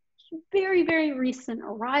it's very, very recent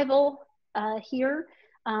arrival here.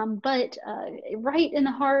 But right in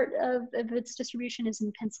the heart of its distribution is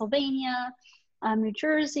in Pennsylvania, New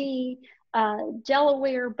Jersey,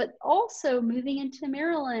 Delaware, but also moving into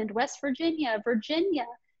Maryland, West Virginia,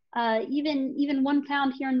 even one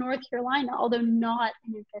found here in North Carolina, although not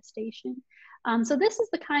an infestation. So this is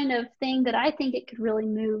the kind of thing that I think it could really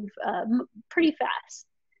move pretty fast.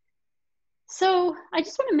 So I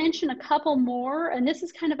just want to mention a couple more, and this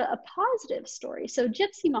is kind of a positive story. So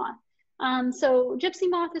gypsy moth. So gypsy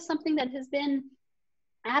moth is something that has been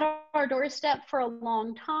at our doorstep for a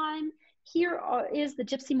long time. Here is the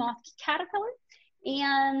gypsy moth caterpillar.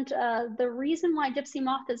 And the reason why gypsy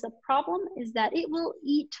moth is a problem is that it will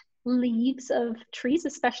eat leaves of trees,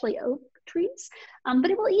 especially oak trees,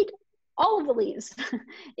 but it will eat all of the leaves.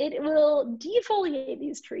 It will defoliate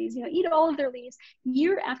these trees, eat all of their leaves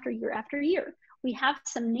year after year after year. We have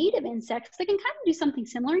some native insects that can kind of do something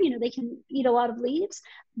similar. They can eat a lot of leaves,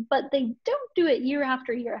 but they don't do it year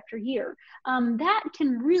after year after year. That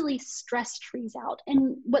can really stress trees out.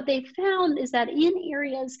 And what they found is that in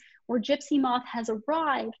areas where gypsy moth has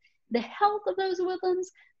arrived, the health of those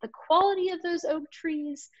woodlands, the quality of those oak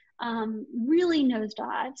trees really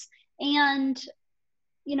nosedives, and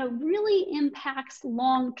really impacts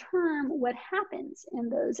long-term what happens in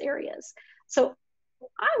those areas. So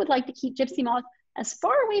I would like to keep gypsy moth as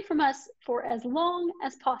far away from us for as long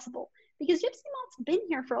as possible, because gypsy moth's been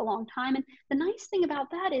here for a long time. And the nice thing about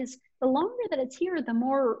that is the longer that it's here, the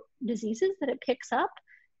more diseases that it picks up,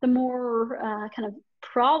 the more kind of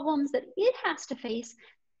problems that it has to face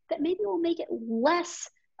that maybe will make it less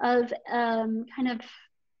of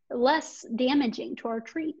less damaging to our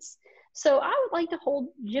trees. So I would like to hold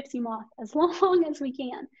gypsy moth as long as we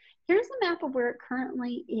can. Here's the map of where it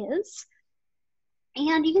currently is.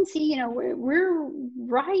 And you can see, we're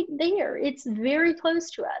right there. It's very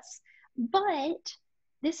close to us. But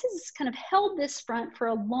this has kind of held this front for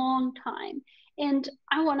a long time. And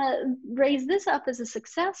I want to raise this up as a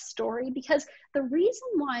success story, because the reason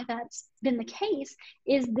why that's been the case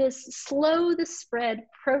is this Slow the Spread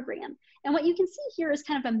program. And what you can see here is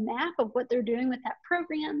kind of a map of what they're doing with that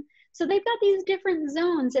program. So they've got these different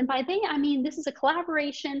zones. And by they, I mean, this is a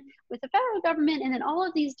collaboration with the federal government and then all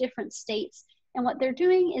of these different states. And what they're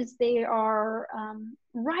doing is they are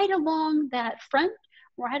right along that front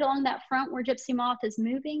where gypsy moth is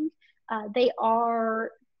moving. They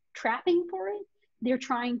are trapping for it. They're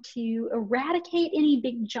trying to eradicate any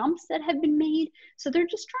big jumps that have been made. So they're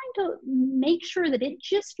just trying to make sure that it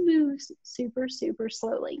just moves super, super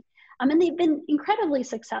slowly. And they've been incredibly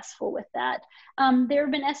successful with that. There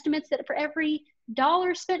have been estimates that for every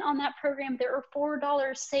 $1 spent on that program, there are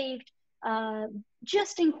 $4 saved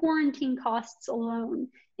just in quarantine costs alone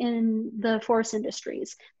in the forest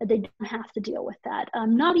industries, that they don't have to deal with that.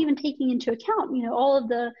 Not even taking into account, all of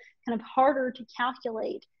the kind of harder to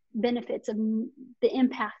calculate benefits of the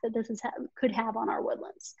impact that this could have on our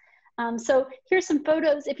woodlands. So here's some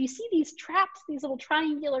photos. If you see these traps, these little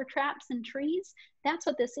triangular traps in trees, that's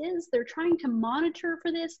what this is. They're trying to monitor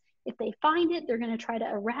for this. If they find it, they're going to try to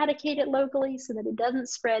eradicate it locally so that it doesn't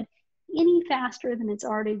spread any faster than it's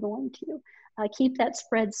already going to. Keep that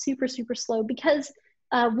spread super, super slow, because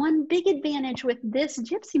one big advantage with this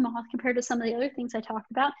gypsy moth compared to some of the other things I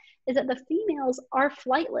talked about is that the females are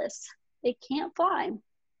flightless. They can't fly.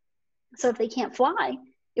 So if they can't fly,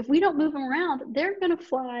 if we don't move them around, they're going to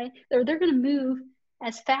fly, or they're going to move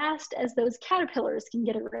as fast as those caterpillars can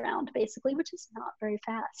get around, basically, which is not very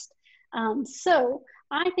fast. So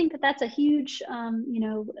I think that that's a huge,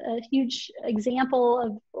 a huge example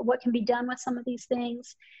of what can be done with some of these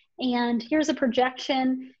things. And here's a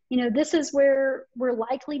projection. This is where we're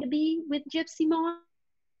likely to be with gypsy moth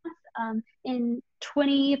in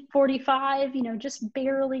 2045, just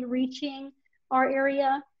barely reaching our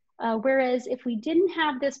area. Whereas if we didn't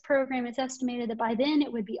have this program, it's estimated that by then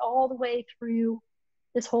it would be all the way through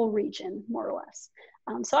this whole region, more or less.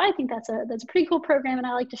 So I think that's a pretty cool program, and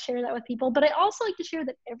I like to share that with people. But I also like to share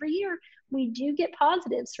that every year we do get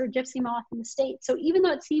positives for gypsy moth in the state. So even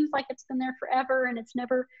though it seems like it's been there forever and it's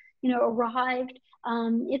never, arrived,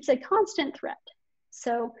 it's a constant threat.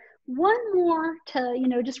 So one more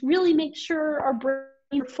to, just really make sure our brains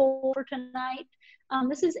are full for tonight.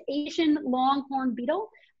 This is Asian longhorn beetle.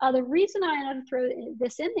 The reason I wanted to throw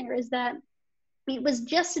this in there is that it was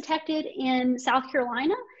just detected in South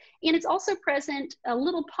Carolina, and it's also present, a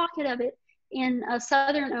little pocket of it, in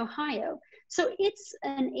southern Ohio. So it's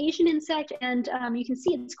an Asian insect, and you can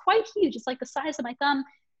see it's quite huge. It's like the size of my thumb.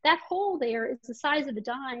 That hole there is the size of a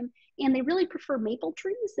dime, and they really prefer maple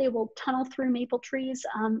trees. They will tunnel through maple trees.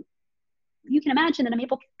 You can imagine that a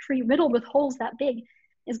maple tree riddled with holes that big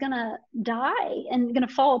is going to die and going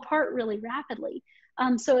to fall apart really rapidly.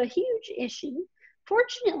 So a huge issue.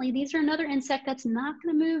 Fortunately, these are another insect that's not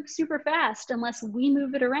going to move super fast unless we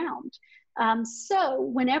move it around. So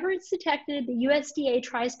whenever it's detected, the USDA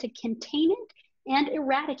tries to contain it and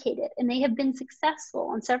eradicate it, and they have been successful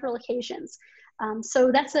on several occasions.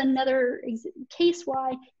 So that's another case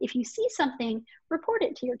why, if you see something, report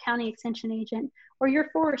it to your county extension agent or your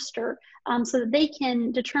forester, so that they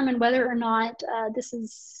can determine whether or not this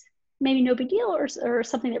is maybe no big deal or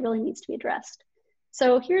something that really needs to be addressed.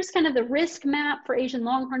 So here's kind of the risk map for Asian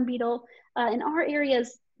longhorn beetle. In our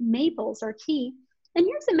areas, maples are key. And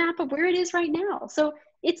here's a map of where it is right now. So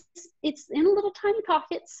it's in little tiny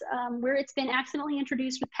pockets where it's been accidentally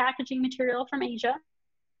introduced with packaging material from Asia.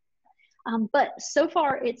 But so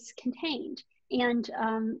far it's contained. And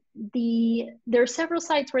there are several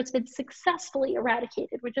sites where it's been successfully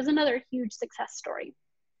eradicated, which is another huge success story.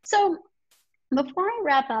 So before I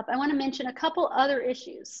wrap up, I want to mention a couple other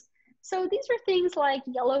issues. So these are things like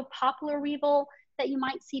yellow poplar weevil that you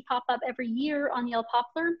might see pop up every year on yellow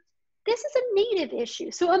poplar. This is a native issue,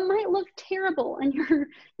 so it might look terrible, and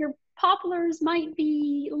your poplars might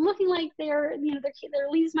be looking like their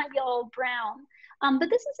leaves might be all brown. But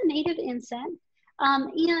this is a native insect,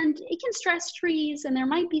 and it can stress trees, and there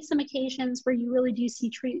might be some occasions where you really do see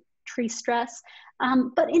tree stress.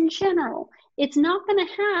 But in general, it's not going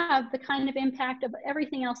to have the kind of impact of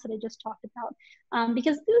everything else that I just talked about,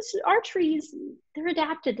 because our trees, they're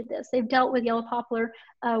adapted to this. They've dealt with yellow poplar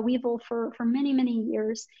weevil for many, many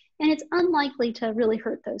years, and it's unlikely to really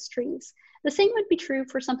hurt those trees. The same would be true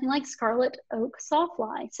for something like scarlet oak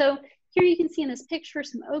sawfly. So here you can see in this picture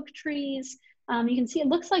some oak trees. You can see it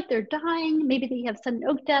looks like they're dying. Maybe they have sudden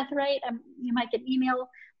oak death, right? You might get email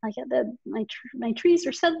like my trees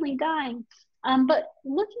are suddenly dying. But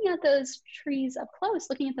looking at those trees up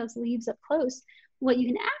close, looking at those leaves up close, what you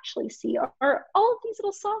can actually see are all of these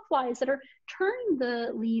little sawflies that are turning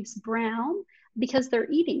the leaves brown because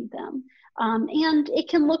they're eating them. And it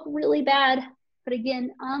can look really bad, but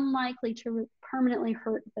again, unlikely to permanently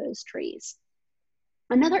hurt those trees.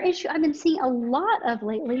 Another issue I've been seeing a lot of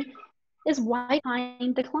lately is white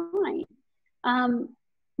pine decline.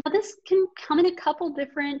 Now this can come in a couple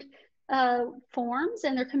different forms,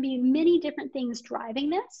 and there can be many different things driving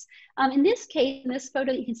this. In this case, in this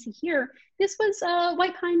photo that you can see here, this was a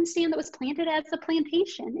white pine stand that was planted as a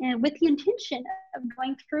plantation and with the intention of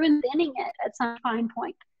going through and thinning it at some fine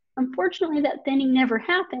point. Unfortunately, that thinning never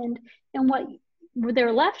happened, and what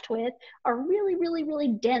they're left with are really, really, really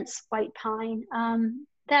dense white pine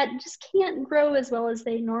that just can't grow as well as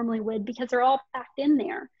they normally would because they're all packed in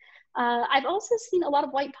there. I've also seen a lot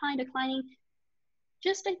of white pine declining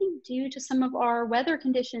just I think due to some of our weather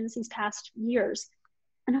conditions these past years.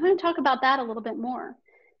 And I'm going to talk about that a little bit more.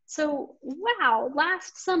 So, wow,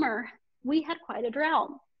 last summer we had quite a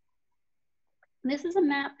drought. This is a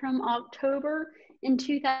map from October in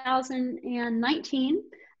 2019.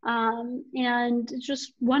 And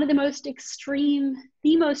just one of the most extreme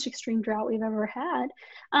drought we've ever had.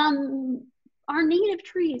 Our native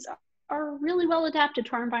trees are really well adapted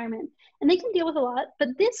to our environment, and they can deal with a lot, but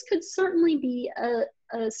this could certainly be a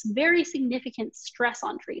very significant stress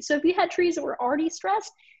on trees. So if you had trees that were already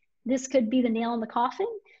stressed, this could be the nail in the coffin.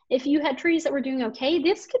 If you had trees that were doing okay,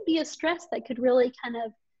 this could be a stress that could really kind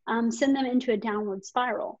of send them into a downward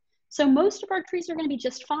spiral. So most of our trees are going to be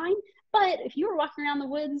just fine, but if you were walking around the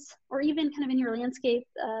woods or even kind of in your landscape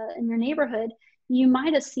in your neighborhood, you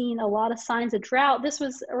might have seen a lot of signs of drought. This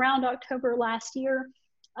was around October last year.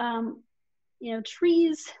 You know,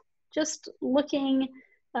 trees just looking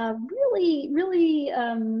really, really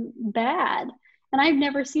bad. And I've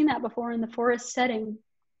never seen that before in the forest setting.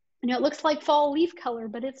 You know, it looks like fall leaf color,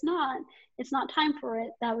 but it's not. It's not time for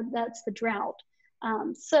it. That's the drought.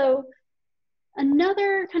 So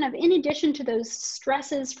another kind of, in addition to those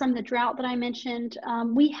stresses from the drought that I mentioned,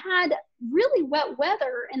 we had really wet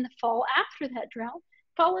weather in the fall after that drought,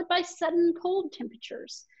 followed by sudden cold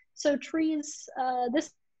temperatures. So trees,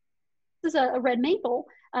 this is a red maple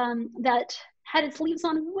that had its leaves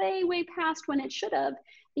on way, way past when it should have,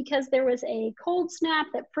 because there was a cold snap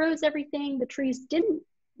that froze everything. The trees didn't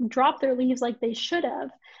drop their leaves like they should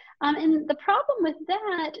have. And the problem with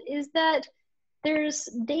that is that there's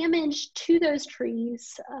damage to those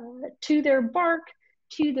trees, to their bark,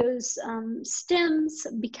 to those stems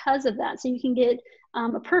because of that. So you can get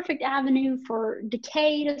a perfect avenue for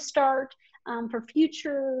decay to start, for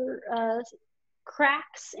future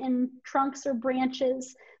cracks in trunks or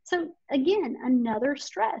branches. So again, another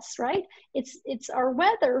stress, right? It's our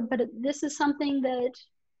weather, but this is something that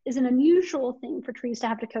is an unusual thing for trees to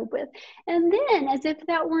have to cope with. And then, as if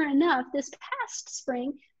that weren't enough, this past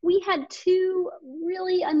spring, we had two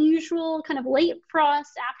really unusual kind of late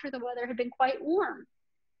frosts after the weather had been quite warm.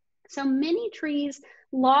 So many trees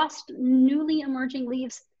lost newly emerging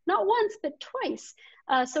leaves, not once, but twice.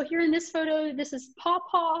 So here in this photo, this is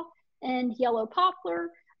pawpaw and yellow poplar.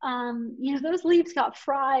 You know, those leaves got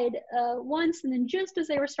fried once, and then just as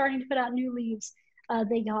they were starting to put out new leaves,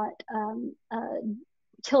 they got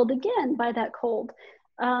killed again by that cold.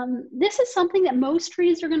 This is something that most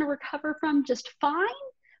trees are going to recover from just fine,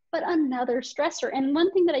 but another stressor. And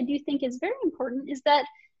one thing that I do think is very important is that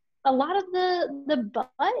a lot of the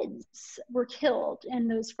buds were killed in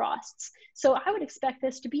those frosts. So I would expect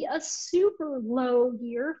this to be a super low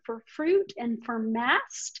year for fruit and for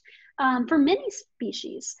mast for many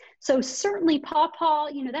species. So certainly pawpaw,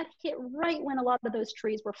 you know, that hit right when a lot of those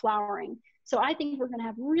trees were flowering. So I think we're going to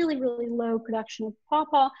have really, really low production of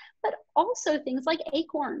pawpaw, but also things like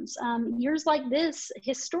acorns. Years like this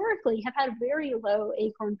historically have had very low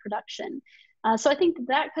acorn production. So I think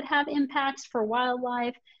that could have impacts for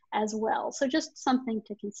wildlife as well. So just something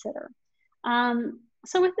to consider.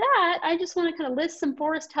 So with that, I just want to kind of list some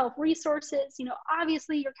forest health resources. You know,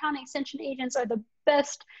 obviously your county extension agents are the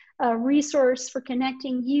best resource for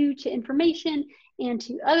connecting you to information and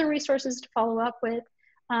to other resources to follow up with.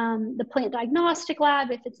 The plant diagnostic lab,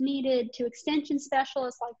 if it's needed, to extension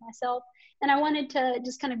specialists like myself. And I wanted to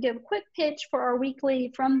just kind of give a quick pitch for our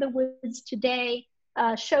weekly From the Woods Today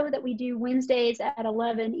show that we do Wednesdays at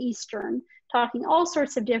 11 Eastern, talking all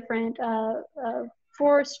sorts of different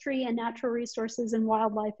forestry and natural resources and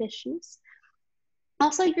wildlife issues.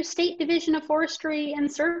 Also, your State Division of Forestry and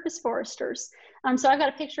Service Foresters. So I've got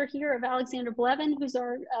a picture here of Alexander Blevin, who's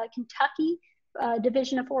our Kentucky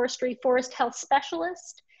Division of Forestry Forest Health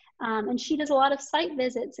Specialist. And she does a lot of site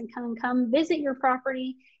visits and come visit your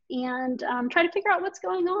property and try to figure out what's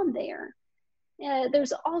going on there.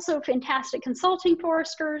 There's also fantastic consulting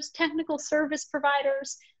foresters, technical service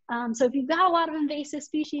providers. So if you've got a lot of invasive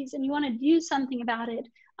species and you want to do something about it,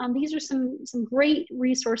 these are some great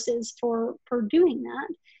resources for doing that.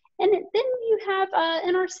 And then you have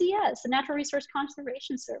NRCS, the Natural Resource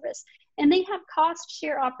Conservation Service, and they have cost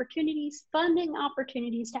share opportunities, funding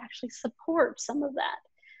opportunities to actually support some of that.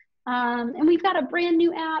 And we've got a brand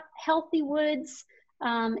new app, Healthy Woods.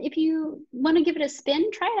 If you want to give it a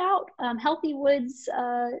spin, try it out,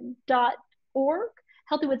 healthywoods.org,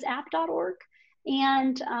 healthywoods.app.org.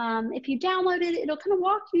 And if you download it, it'll kind of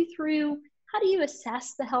walk you through how do you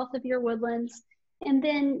assess the health of your woodlands, and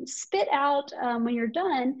then spit out, when you're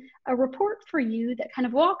done, a report for you that kind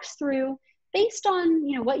of walks through, based on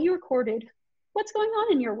what you recorded, what's going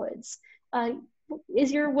on in your woods.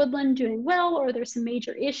 Is your woodland doing well, or are there some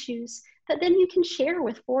major issues that then you can share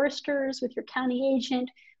with foresters, with your county agent,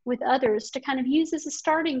 with others to kind of use as a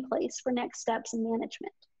starting place for next steps in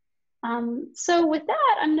management. So with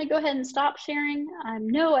that, I'm going to go ahead and stop sharing. I'm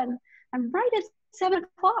right at 7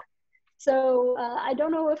 o'clock. So I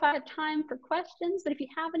don't know if I have time for questions, but if you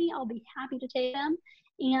have any, I'll be happy to take them.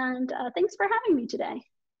 And thanks for having me today.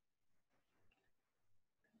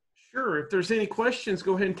 Sure. If there's any questions,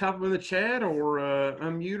 go ahead and type them in the chat or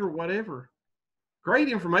unmute or whatever. Great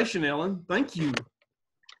information, Ellen. Thank you.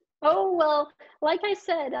 Oh, well, like I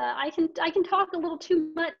said, I can talk a little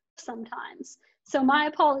too much sometimes. So my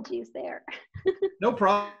apologies there. No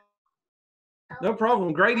problem. No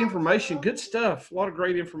problem. Great information. Good stuff. A lot of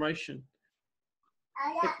great information.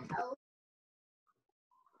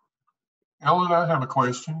 Ellen, I have a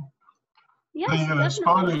question. Yes, the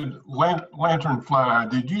spotted lanternfly,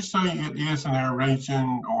 did you say it is in our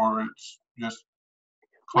region or it's just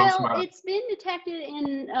close by? Well, it's been detected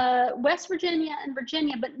in West Virginia and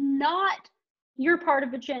Virginia, but not your part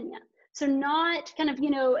of Virginia. So not kind of, you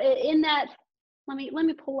know, in that, let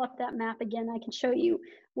me pull up that map again. I can show you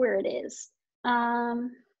where it is.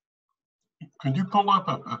 Could you pull up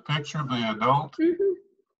a picture of the adult? Mm-hmm.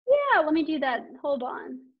 Yeah, let me do that. Hold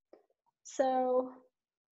on. So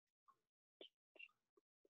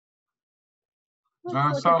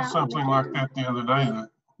I saw something like that the other day that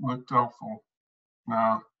looked awful.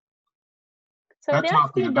 No, so that's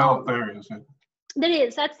not the adult there, is it? That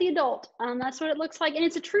is, that's the adult. That's what it looks like. And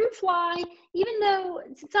it's a true fly, even though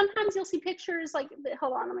sometimes you'll see pictures like,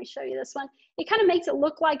 hold on, let me show you this one. It kind of makes it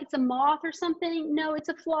look like it's a moth or something. No, it's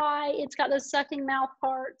a fly. It's got those sucking mouth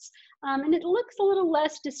parts. And it looks a little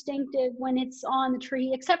less distinctive when it's on the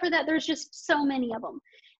tree, except for that there's just so many of them.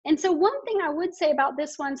 And so one thing I would say about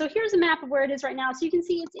this one, so here's a map of where it is right now. So you can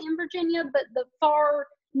see it's in Virginia, but the far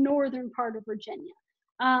northern part of Virginia.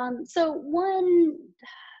 So one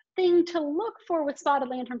thing to look for with spotted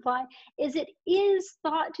lanternfly is it is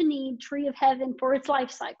thought to need tree of heaven for its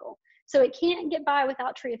life cycle. So it can't get by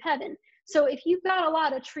without tree of heaven. So if you've got a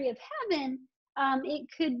lot of tree of heaven, it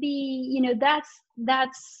could be, you know,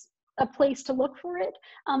 that's a place to look for it.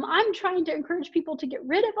 I'm trying to encourage people to get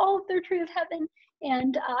rid of all of their tree of heaven.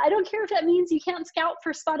 And I don't care if that means you can't scout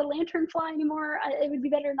for spotted lanternfly anymore. It would be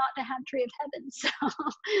better not to have tree of heaven. So,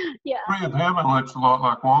 yeah. Tree of heaven looks a lot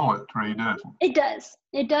like walnut tree, doesn't it? It does.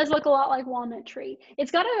 It does look a lot like walnut tree.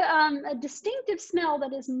 It's got a distinctive smell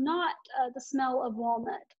that is not the smell of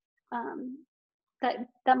walnut.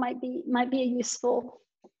 That might be a useful.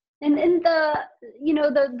 And the, you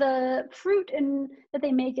know, the fruit that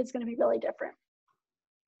they make is going to be really different.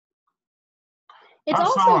 It's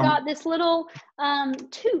also got this little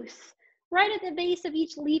tooth right at the base of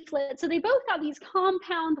each leaflet. So they both got these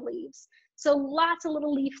compound leaves. So lots of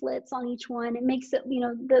little leaflets on each one. It makes it, you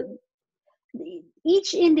know,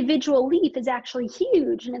 each individual leaf is actually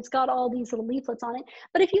huge and it's got all these little leaflets on it.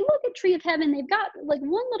 But if you look at Tree of Heaven, they've got like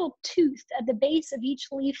one little tooth at the base of each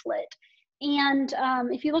leaflet. And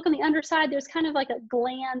if you look on the underside, there's kind of like a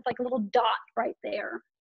gland, like a little dot right there.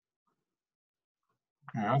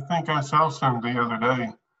 Yeah, I think I saw some the other day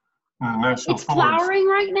in the National Forest. It's flowering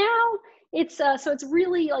right now. It's so it's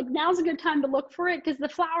really like now's a good time to look for it because the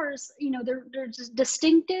flowers, you know, they're just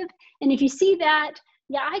distinctive. And if you see that,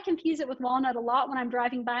 yeah, I confuse it with walnut a lot when I'm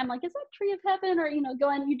driving by. I'm like, is that Tree of Heaven? Or, you know,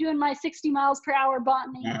 you're doing my 60 miles per hour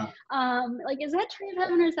botany. Yeah. Like, is that Tree of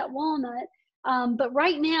Heaven or is that walnut? But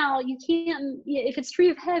right now you can't, if it's Tree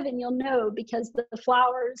of Heaven, you'll know because the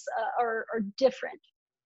flowers are different.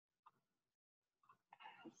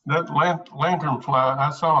 That lanternfly, I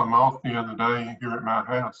saw a moth the other day here at my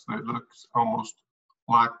house that looks almost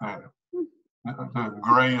like that. The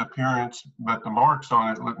gray appearance, but the marks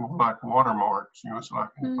on it look more like watermarks. You know, it's like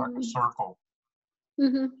a circle.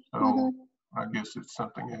 So I guess it's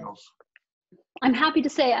something else. I'm happy to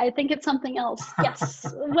say I think it's something else. Yes,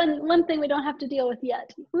 one thing we don't have to deal with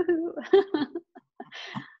yet. Woohoo!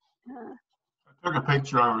 I took a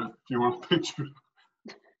picture of it. If you want a picture.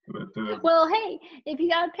 But, well, hey, if you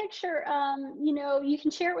got a picture, you know, you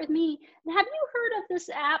can share it with me. Have you heard of this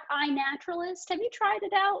app, iNaturalist? Have you tried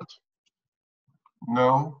it out?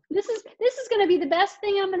 No. This is going to be the best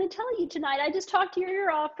thing I'm going to tell you tonight. I just talked your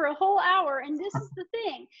ear off for a whole hour, and this is the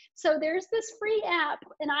thing. So there's this free app,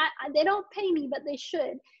 and they don't pay me, but they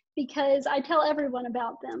should, because I tell everyone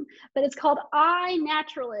about them. But it's called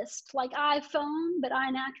iNaturalist, like iPhone, but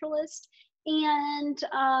iNaturalist. And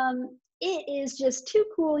it is just too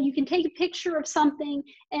cool. You can take a picture of something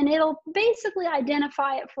and it'll basically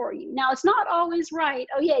identify it for you. Now, it's not always right.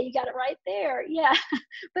 Oh yeah, you got it right there. Yeah,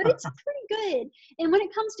 but it's pretty good. And when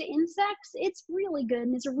it comes to insects, it's really good.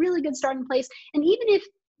 And it's a really good starting place. And even if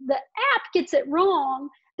the app gets it wrong,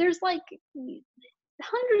 there's like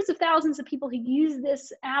hundreds of thousands of people who use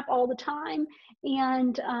this app all the time,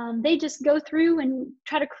 and they just go through and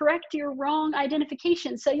try to correct your wrong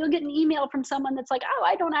identification. So you'll get an email from someone that's like, oh,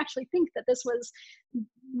 I don't actually think that this was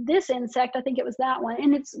this insect, I think it was that one.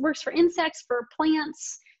 And it works for insects, for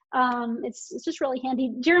plants. It's just really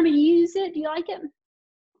handy. Jeremy, you use it? Do you like it?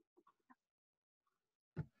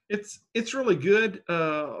 It's really good.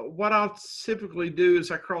 What I'll typically do is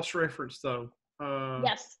I cross-reference though.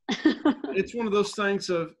 Yes. It's one of those things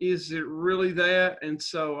of, is it really that? And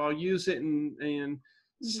so I'll use it, and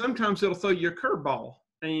sometimes it'll throw you a curveball,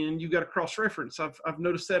 and you got to cross-reference. I've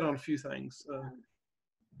noticed that on a few things.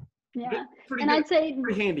 Yeah, pretty and good. I'd say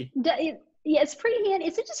pretty handy. Yeah, it's pretty handy.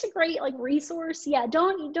 It's just a great like resource. Yeah,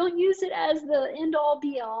 don't use it as the end all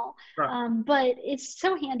be all. Right. But it's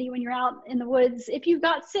so handy when you're out in the woods. If you've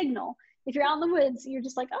got signal, if you're out in the woods, you're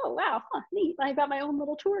just like, oh wow, neat. I got my own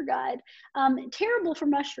little tour guide. Terrible for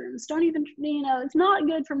mushrooms. Don't even, it's not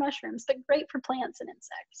good for mushrooms, but great for plants and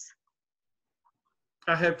insects.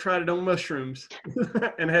 I have tried it on mushrooms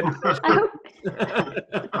and had to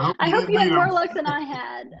I hope you had more luck than I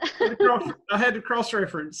had. I had to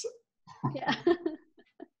cross-reference. Yeah.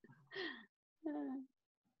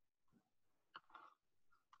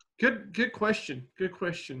 Good question. Good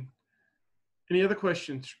question. Any other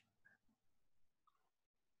questions?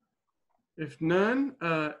 If none,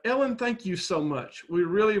 Ellen, thank you so much. We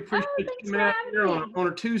really appreciate you coming out here on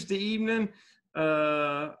a Tuesday evening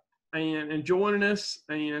and joining us,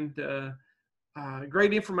 and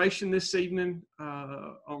great information this evening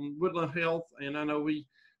on woodland health. And I know we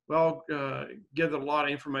all gathered a lot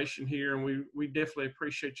of information here, and we definitely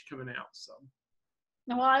appreciate you coming out. So.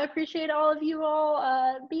 Well, I appreciate all of you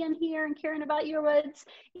all being here and caring about your woods.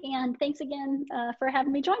 And thanks again for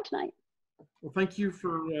having me join tonight. Well, thank you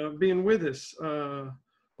for being with us.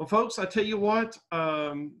 Well, folks, I tell you what,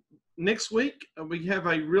 next week we have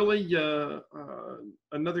a really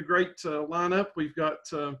another great lineup. We've got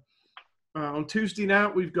on Tuesday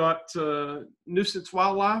night, we've got Nuisance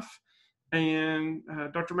Wildlife, and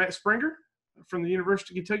Dr. Matt Springer from the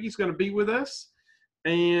University of Kentucky is going to be with us.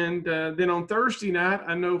 And then on Thursday night,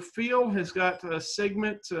 I know Phil has got a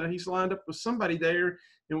segment. He's lined up with somebody there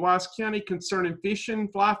in Wise County concerning fishing,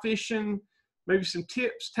 fly fishing, maybe some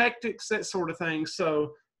tips, tactics, that sort of thing.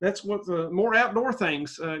 So that's what the more outdoor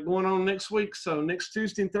things going on next week. So next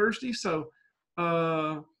Tuesday and Thursday. So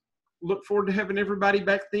look forward to having everybody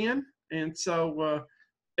back then. And so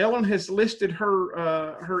Ellen has listed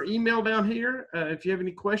her email down here. If you have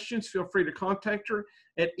any questions, feel free to contact her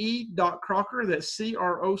at e.crocker, that's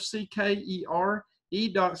C-R-O-C-K-E-R,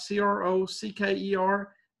 e.crocker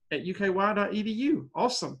at uky.edu.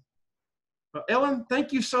 Awesome. Ellen,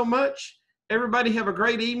 thank you so much. Everybody have a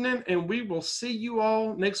great evening, and we will see you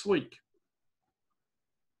all next week.